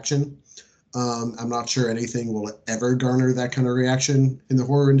of reaction. I'm not sure anything will ever garner that kind of reaction in the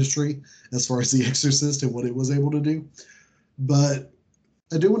horror industry as far as The Exorcist and what it was able to do. But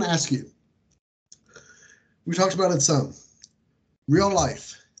I do want to ask you, we talked about it some. Real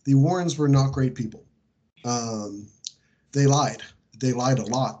life, the Warrens were not great people. They lied. They lied a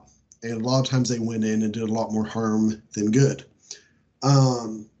lot. And a lot of times they went in and did a lot more harm than good.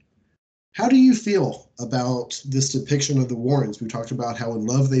 How do you feel about this depiction of the Warrens? We talked about how in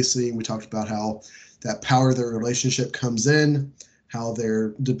love they seem. We talked about how that power of their relationship comes in, how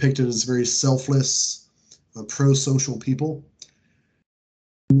they're depicted as very selfless, pro-social people.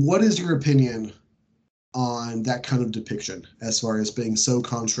 What is your opinion on that kind of depiction as far as being so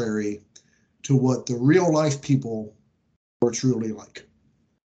contrary to what the real life people were truly like?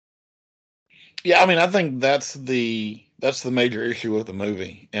 Yeah, I mean, I think that's the major issue with the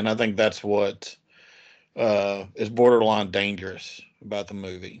movie, and I think that's what is borderline dangerous about the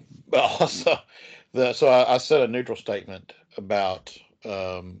movie. But also, I said a neutral statement about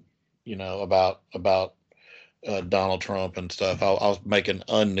about Donald Trump and stuff. I'll make an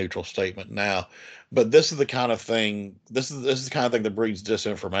unneutral statement now. But this is the kind of thing. This is the kind of thing that breeds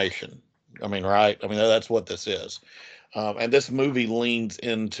disinformation. I mean, right? I mean, that's what this is. And this movie leans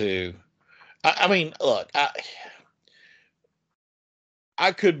into. I mean, look,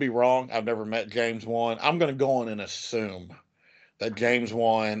 I could be wrong. I've never met James Wan. I'm going to go on and assume that James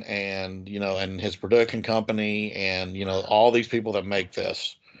Wan and and his production company and all these people that make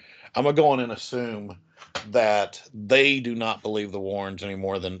this. I'm gonna go on and assume that they do not believe the Warrens any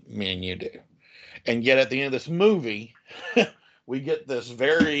more than me and you do. And yet, at the end of this movie, we get this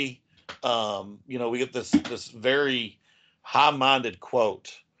very, we get this very high-minded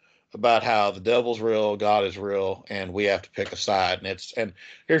quote about how the devil's real, God is real, and we have to pick a side. And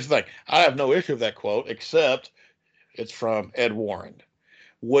here's the thing: I have no issue with that quote, except it's from Ed Warren,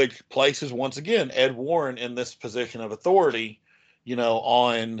 which places once again Ed Warren in this position of authority,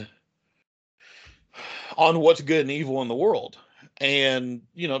 on what's good and evil in the world. And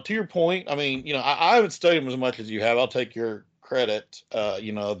to your point, I mean, I haven't studied them as much as you have. I'll take your credit,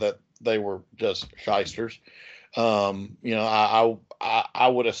 that they were just shysters. I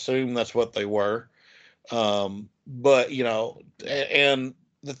would assume that's what they were. But and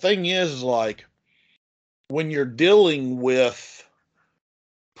the thing is like when you're dealing with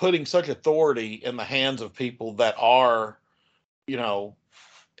putting such authority in the hands of people that are, you know,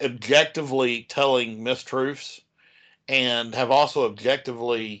 objectively telling mistruths and have also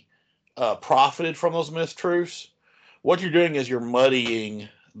objectively profited from those mistruths, what you're doing is you're muddying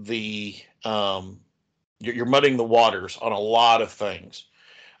the you're muddying the waters on a lot of things.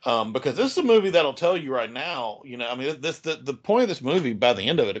 Because this is a movie that'll tell you right now, I mean, the point of this movie by the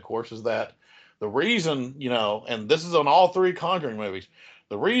end of it, of course, is that the reason, and this is on all three Conjuring movies,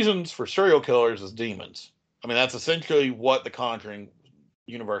 the reasons for serial killers is demons. I mean, that's essentially what the Conjuring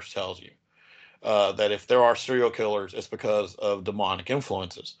universe tells you. that if there are serial killers, it's because of demonic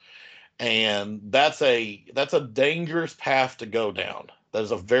influences, and that's a dangerous path to go down. That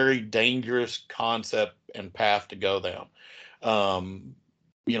is a very dangerous concept and path to go down. For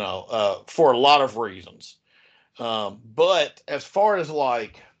a lot of reasons. But as far as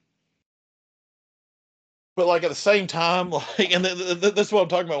like at the same time, like, and this is what I'm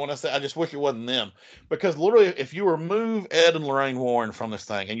talking about when I say I just wish it wasn't them, because literally, if you remove Ed and Lorraine Warren from this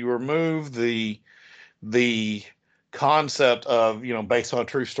thing, and you remove the concept of based on a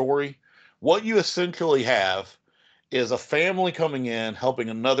true story, what you essentially have is a family coming in helping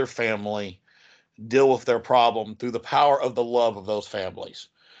another family deal with their problem through the power of the love of those families,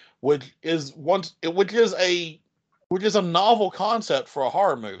 which is a novel concept for a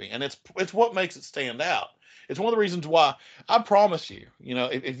horror movie, and it's what makes it stand out. It's one of the reasons why I promise you,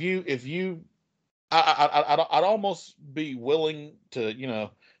 if you I'd almost be willing to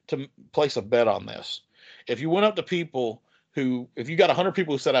place a bet on this. If you went up to people if you got 100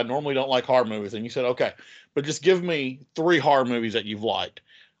 people who said I normally don't like horror movies, and you said, okay, but just give me 3 horror movies that you've liked,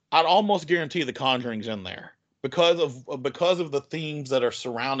 I'd almost guarantee The Conjuring's in there because of the themes that are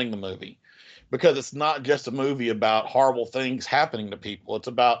surrounding the movie. Because it's not just a movie about horrible things happening to people; it's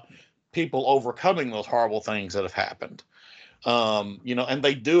about people overcoming those horrible things that have happened. And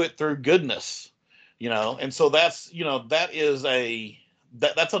they do it through goodness. And so that's a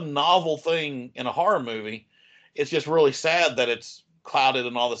novel thing in a horror movie. It's just really sad that it's clouded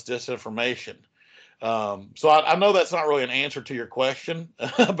in all this disinformation. So I know that's not really an answer to your question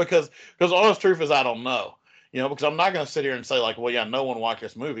because the honest truth is I don't know. Because I'm not going to sit here and say like, well, yeah, no one watch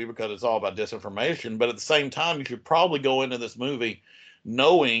this movie because it's all about disinformation. But at the same time, you should probably go into this movie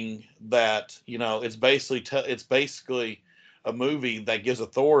knowing that it's basically a movie that gives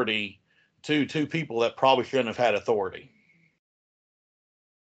authority to two people that probably shouldn't have had authority.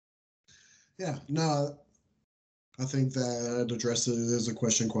 Yeah, no, I think that addresses the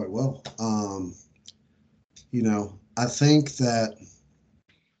question quite well. I think that,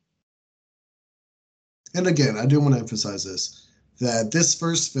 and again, I do want to emphasize this, that this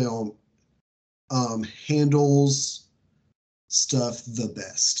first film handles stuff the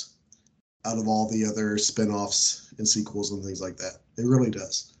best out of all the other spin-offs and sequels and things like that. It really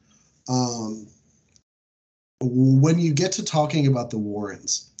does. Um, when you get to talking about the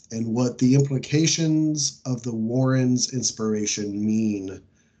Warrens and what the implications of the Warrens' inspiration mean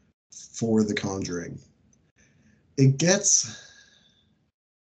for The Conjuring, it gets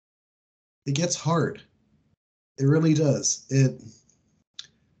hard. It really does.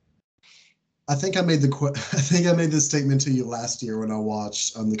 I think I made this statement to you last year when I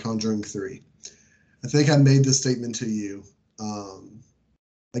watched The Conjuring 3. I think I made this statement to you.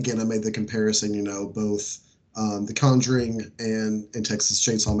 Again, I made the comparison, both The Conjuring and Texas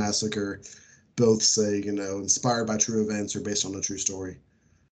Chainsaw Massacre both say, inspired by true events or based on a true story.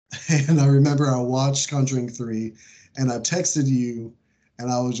 And I remember I watched Conjuring 3 and I texted you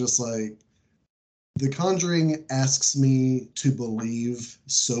and I was just like, The Conjuring asks me to believe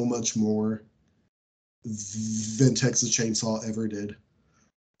so much more than Texas Chainsaw ever did.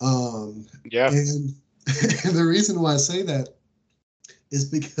 Yeah. And, and the reason why I say that is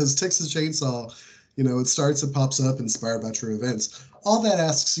because Texas Chainsaw, it starts and pops up inspired by true events. All that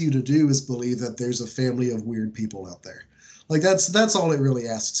asks you to do is believe that there's a family of weird people out there. Like that's all it really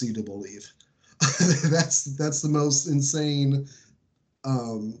asks you to believe. that's the most insane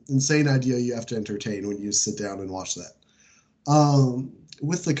idea you have to entertain when you sit down and watch that.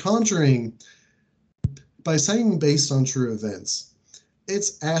 With The Conjuring, by saying based on true events,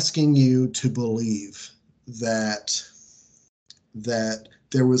 it's asking you to believe that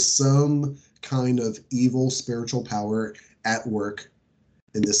there was some kind of evil spiritual power at work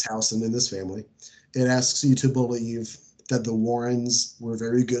in this house and in this family. It asks you to believe that the Warrens were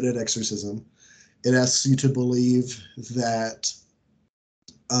very good at exorcism. It asks you to believe that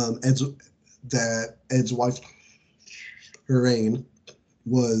Ed's wife Lorraine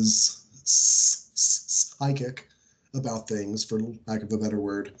was psychic about things, for lack of a better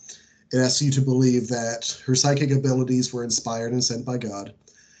word. It asks you to believe that her psychic abilities were inspired and sent by God.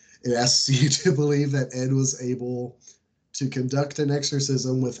 It asks you to believe that Ed was able to conduct an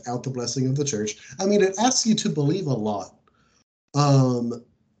exorcism without the blessing of the church. I mean, it asks you to believe a lot.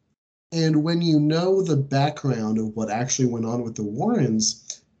 And when you know the background of what actually went on with the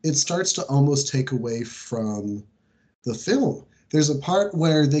Warrens, it starts to almost take away from the film. There's a part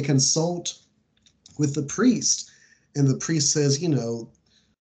where they consult with the priest, and the priest says,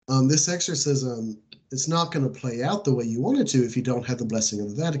 this exorcism, it's not going to play out the way you want it to if you don't have the blessing of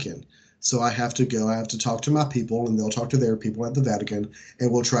the Vatican. So I have to go. I have to talk to my people, and they'll talk to their people at the Vatican,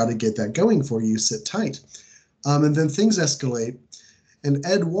 and we'll try to get that going for you. Sit tight. And then things escalate, and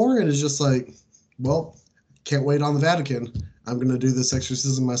Ed Warren is just like, well, can't wait on the Vatican. I'm going to do this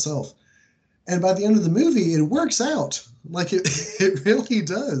exorcism myself. And by the end of the movie, it works out. Like it really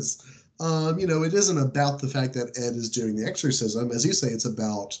does. It isn't about the fact that Ed is doing the exorcism. As you say, it's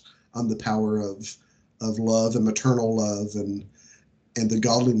about the power of love and maternal love and the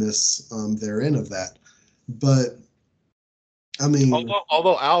godliness therein of that. But I mean,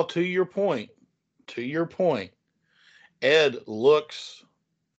 although Al, to your point, Ed looks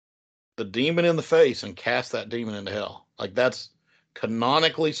the demon in the face and casts that demon into hell. Like, that's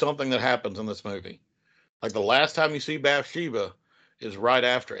canonically something that happens in this movie. Like, the last time you see Bathsheba is right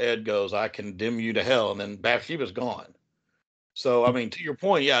after Ed goes, "I condemn you to hell," and then Bathsheba's gone. So, I mean, to your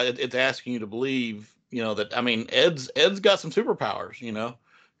point, yeah, it's asking you to believe, that, I mean, Ed's got some superpowers,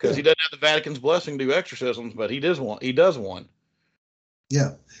 because he doesn't have the Vatican's blessing to do exorcisms, but he does one. He does one.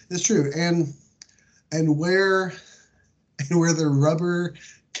 Yeah, it's true. And where the rubber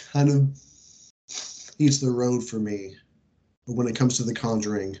kind of meets the road for me when it comes to The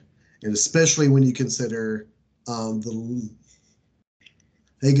Conjuring, and especially when you consider the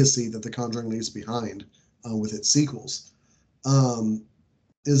legacy that The Conjuring leaves behind with its sequels,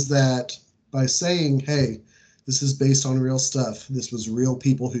 is that by saying, hey, this is based on real stuff, this was real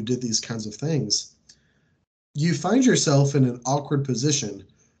people who did these kinds of things, you find yourself in an awkward position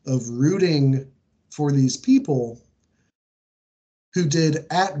of rooting for these people who did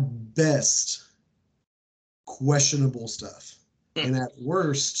at best questionable stuff and at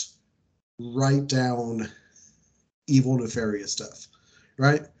worst right down evil nefarious stuff,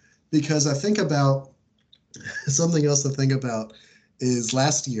 right? Because I think about something else to think about is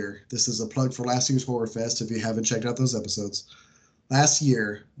last year. This is a plug for last year's Horror Fest if you haven't checked out those episodes. Last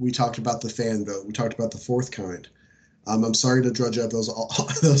year we talked about the fan vote. We talked about the fourth kind. I'm sorry to drudge up those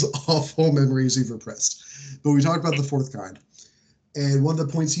awful memories you've repressed, but we talked about the fourth kind. And one of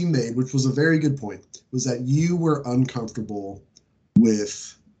the points you made, which was a very good point, was that you were uncomfortable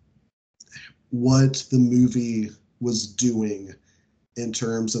with what the movie was doing in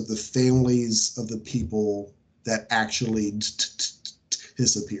terms of the families of the people that actually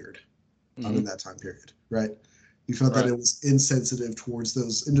disappeared in that time period, right? You felt that it was insensitive towards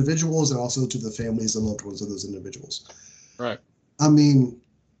those individuals and also to the families and loved ones of those individuals. Right. I mean,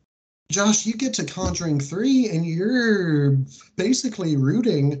 Josh, you get to Conjuring 3 and you're basically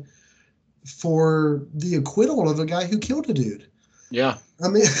rooting for the acquittal of a guy who killed a dude. Yeah. I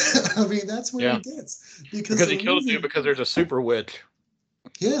mean, that's where it gets. Because he killed a dude because there's a super witch.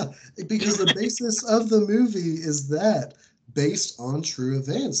 Yeah, because the basis of the movie is that based on true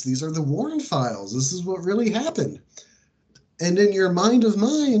events. These are the Warren files. This is what really happened. And in your mind of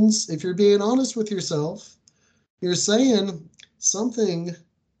minds, if you're being honest with yourself, you're saying something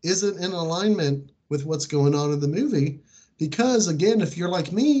isn't in alignment with what's going on in the movie. Because again, if you're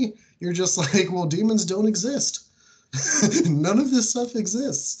like me, you're just like, well, demons don't exist. None of this stuff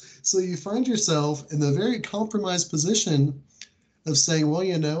exists. So you find yourself in the very compromised position of saying, well,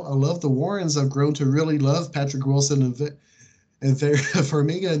 I love the Warrens. I've grown to really love Patrick Wilson and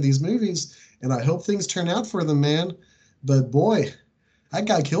Farmiga in these movies, and I hope things turn out for them, man. But boy, that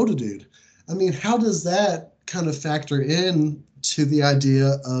guy killed a dude. I mean, how does that kind of factor in to the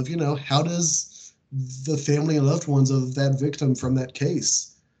idea of, how does the family and loved ones of that victim from that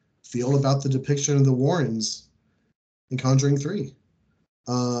case feel about the depiction of the Warrens in Conjuring 3?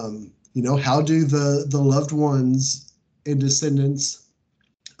 How do the loved ones and descendants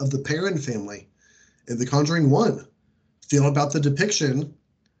of the Perron family in The Conjuring 1 feel about the depiction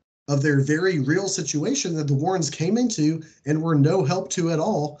of their very real situation that the Warrens came into and were no help to at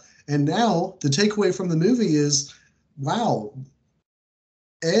all? And now the takeaway from the movie is, wow,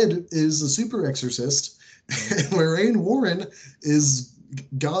 Ed is a super exorcist, and Lorraine Warren is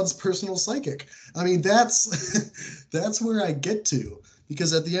God's personal psychic. I mean, that's where I get to,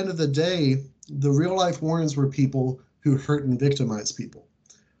 because at the end of the day, the real life Warrens were people who hurt and victimized people.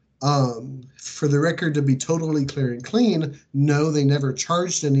 For the record to be totally clear and clean, no, they never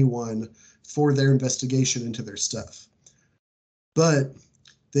charged anyone for their investigation into their stuff, but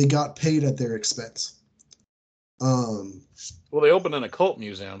they got paid at their expense. Well, they opened an occult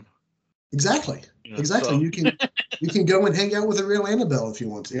museum. Exactly. Exactly. So. You can go and hang out with a real Annabelle if you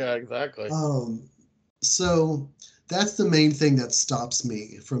want to. Yeah, exactly. So that's the main thing that stops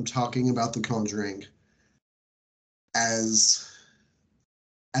me from talking about The Conjuring as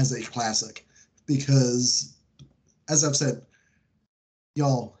a classic, because as I've said,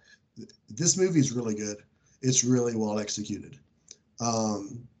 y'all, this movie is really good. It's really well executed.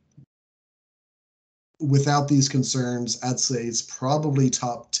 without these concerns, I'd say it's probably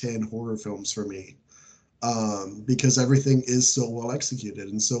top 10 horror films for me, because everything is so well executed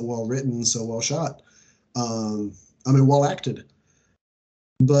and so well written and so well shot. I mean, well acted.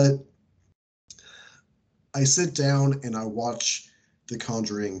 But I sit down and I watch The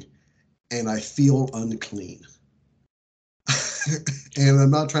Conjuring and I feel unclean. And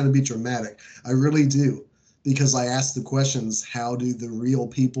I'm not trying to be dramatic. I really do, because I ask the questions: how do the real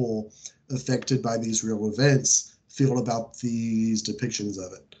people affected by these real events feel about these depictions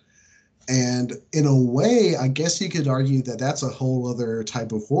of it? And in a way, I guess you could argue that that's a whole other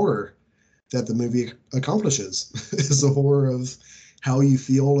type of horror that the movie accomplishes is the horror of how you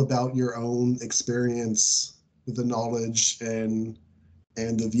feel about your own experience with the knowledge and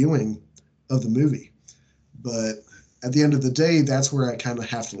the viewing of the movie. But at the end of the day, that's where I kind of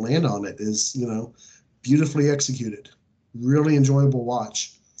have to land on it is, beautifully executed, really enjoyable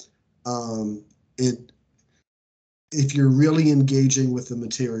watch. It If you're really engaging with the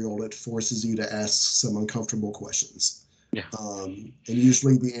material, it forces you to ask some uncomfortable questions. Yeah. And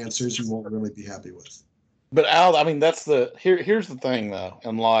usually the answers you won't really be happy with. But Al, I mean, here's the thing though,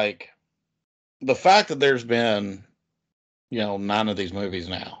 and like the fact that there's been 9 of these movies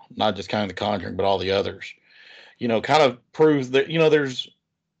now, not just kind of The Conjuring, but all the others, kind of proves that there's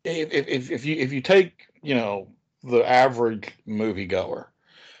if you take the average moviegoer,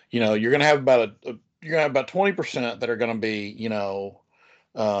 you're gonna have you're gonna have about 20% that are gonna be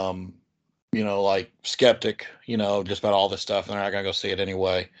um, like skeptic, just about all this stuff, and they're not gonna go see it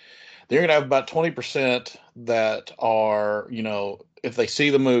anyway. They're going to have about 20% that are, if they see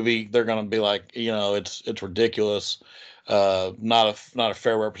the movie, they're going to be like, it's ridiculous. Not a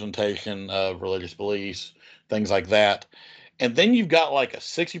fair representation of religious beliefs, things like that. And then you've got like a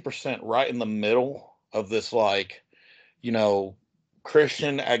 60% right in the middle of this, like, you know,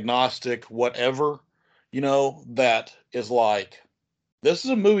 Christian, agnostic, whatever, that is like, this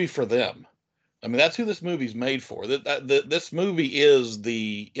is a movie for them. I mean, that's who this movie's made for. This movie is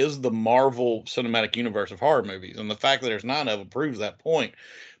the Marvel Cinematic Universe of horror movies, and the fact that there's 9 of them proves that point,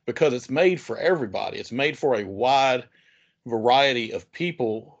 because it's made for everybody. It's made for a wide variety of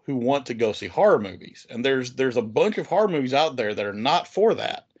people who want to go see horror movies, and there's a bunch of horror movies out there that are not for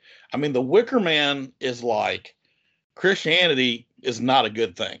that. I mean, The Wicker Man is like Christianity is not a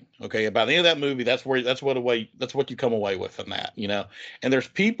good thing. Okay, by the end of that movie, that's what you come away with from that, And there's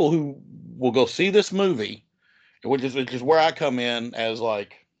people who will go see this movie, which is where I come in as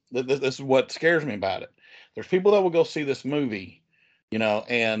like this is what scares me about it. There's people that will go see this movie,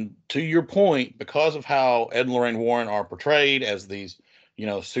 and to your point, because of how Ed and Lorraine Warren are portrayed as these,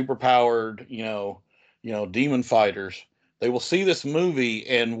 super powered, demon fighters, they will see this movie,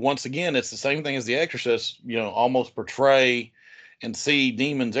 and once again, it's the same thing as The Exorcist, almost portray and see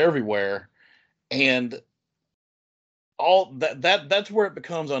demons everywhere, and all that's where it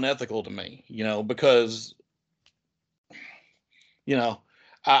becomes unethical to me, because you know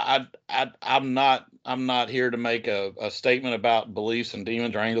I'm not here to make a statement about beliefs in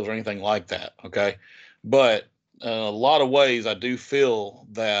demons or angels or anything like that, okay, but in a lot of ways I do feel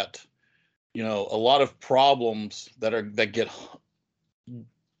that a lot of problems that get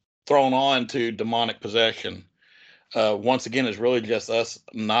thrown on to demonic possession, once again, is really just us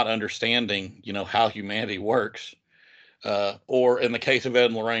not understanding, how humanity works, or in the case of Ed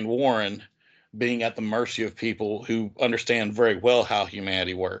and Lorraine Warren, being at the mercy of people who understand very well how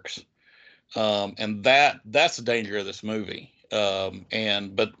humanity works, and that's the danger of this movie.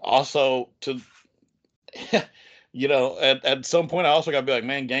 But also to, at some point, I also got to be like,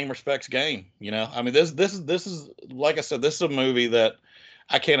 man, game respects game. I mean, this is like I said, this is a movie that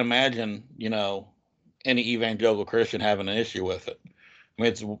I can't imagine, any evangelical Christian having an issue with it. I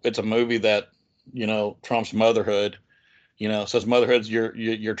mean, it's a movie that trumps motherhood. Says motherhood's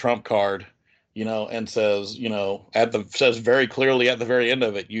your trump card. And says says very clearly at the very end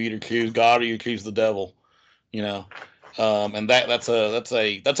of it, you either choose God or you choose the devil. And that's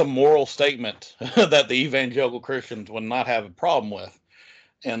a moral statement that the evangelical Christians would not have a problem with.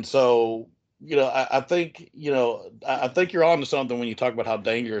 And so I think I think you're on to something when you talk about how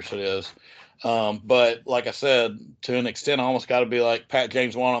dangerous it is. But like I said, to an extent, I almost got to be like Pat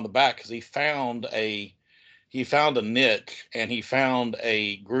James Wan on the back, because he found a niche, and he found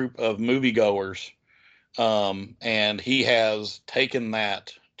a group of moviegoers, and he has taken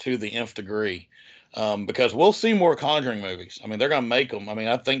that to the nth degree. Because we'll see more Conjuring movies. I mean, they're going to make them. I mean,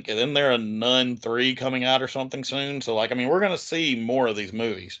 I think, isn't there a Nun 3 coming out or something soon? So, like, I mean, we're going to see more of these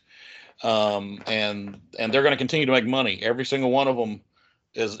movies. And they're going to continue to make money. Every single one of them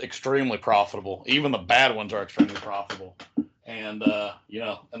is extremely profitable. Even the bad ones are extremely profitable. and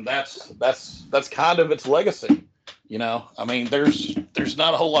and that's kind of its legacy. I mean, there's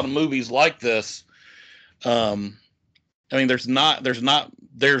not a whole lot of movies like this. I mean, there's not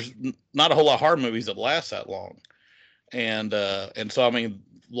a whole lot of horror movies that last that long, and so I mean,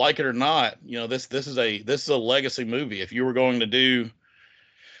 like it or not, this is a legacy movie. If you were going to do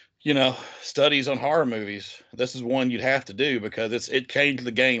studies on horror movies, this is one you'd have to do because it changed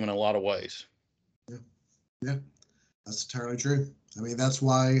the game in a lot of ways. Yeah, yeah, that's entirely true. I mean, that's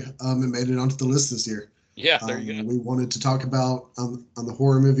why it made it onto the list this year. Yeah, there you go. We wanted to talk about on the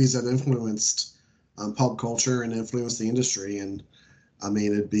horror movies that influenced pop culture and influenced the industry, and I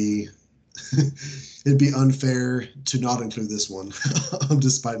mean, it'd be unfair to not include this one,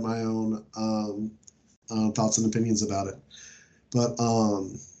 despite my own thoughts and opinions about it. But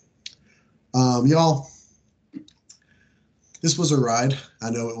y'all, this was a ride. I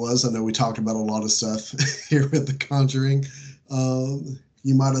know it was. I know we talked about a lot of stuff here with The Conjuring.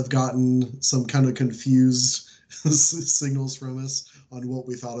 You might have gotten some kind of confused signals from us on what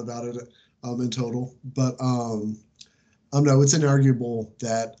we thought about it in total. But no, it's inarguable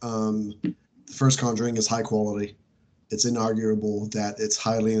that the first Conjuring is high quality. It's inarguable that it's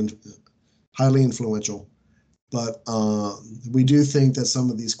highly influential. But we do think that some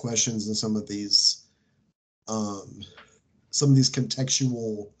of these questions and some of these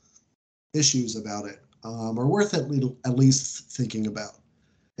contextual issues about it are worth at least thinking about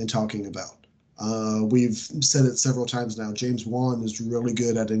and talking about. We've said it several times now. James Wan is really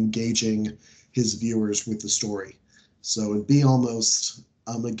good at engaging his viewers with the story. So it'd be almost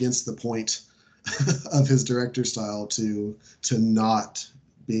against the point of his director style to not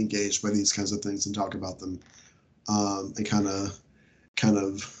be engaged by these kinds of things and talk about them and kind of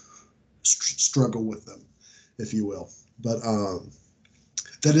struggle with them, if you will. But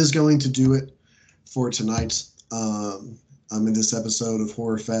that is going to do it for tonight. I'm in this episode of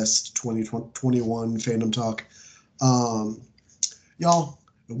Horror Fest 2021 Fandom Talk. Y'all,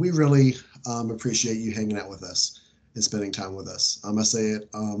 we really appreciate you hanging out with us and spending time with us. I say it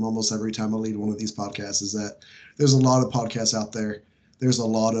almost every time I lead one of these podcasts, is that there's a lot of podcasts out there. There's a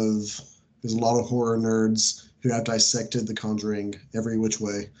lot of horror nerds who have dissected The Conjuring every which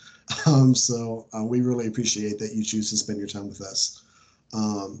way. So we really appreciate that you choose to spend your time with us.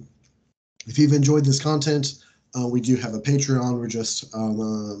 If you've enjoyed this content, we do have a Patreon. We're just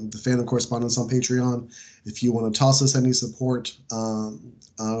the Fandom Correspondence on Patreon. If you want to toss us any support,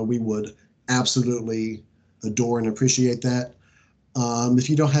 we would absolutely adore and appreciate that. If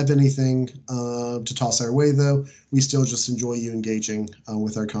you don't have anything to toss our way, though, we still just enjoy you engaging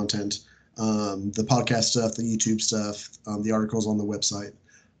with our content. The podcast stuff, the YouTube stuff, the articles on the website.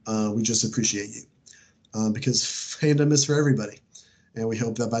 We just appreciate you because fandom is for everybody. And we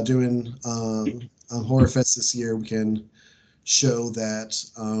hope that by doing Horror Fest this year, we can show that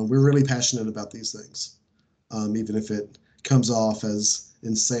we're really passionate about these things, even if it comes off as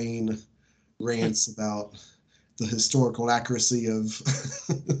insane rants about the historical accuracy of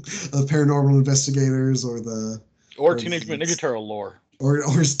of paranormal investigators or Teenage Mutant Ninja Turtle lore or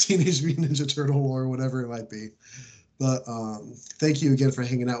Teenage Mutant Ninja Turtle lore, whatever it might be. But thank you again for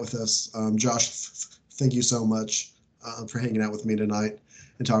hanging out with us, Josh. Thank you so much for hanging out with me tonight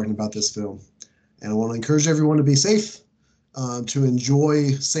and talking about this film. And I want to encourage everyone to be safe, to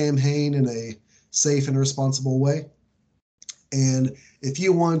enjoy Samhain in a safe and responsible way. And if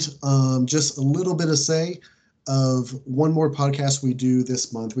you want just a little bit of say of one more podcast we do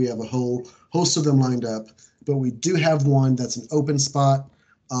this month, we have a whole host of them lined up, but we do have one that's an open spot.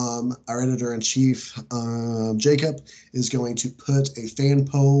 Our editor-in-chief, Jacob, is going to put a fan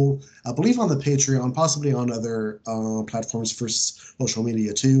poll, I believe on the Patreon, possibly on other platforms for social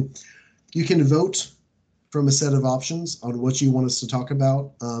media too. You can vote from a set of options on what you want us to talk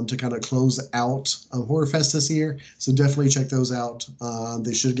about to kind of close out Horror Fest this year. So definitely check those out.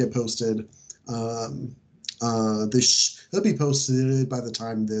 They should get posted. They'll be posted by the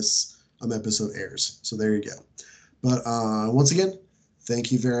time this episode airs. So there you go. But once again,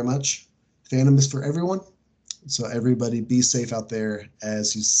 thank you very much. Fandom is for everyone. So everybody be safe out there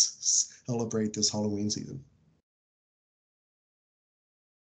as you celebrate this Halloween season.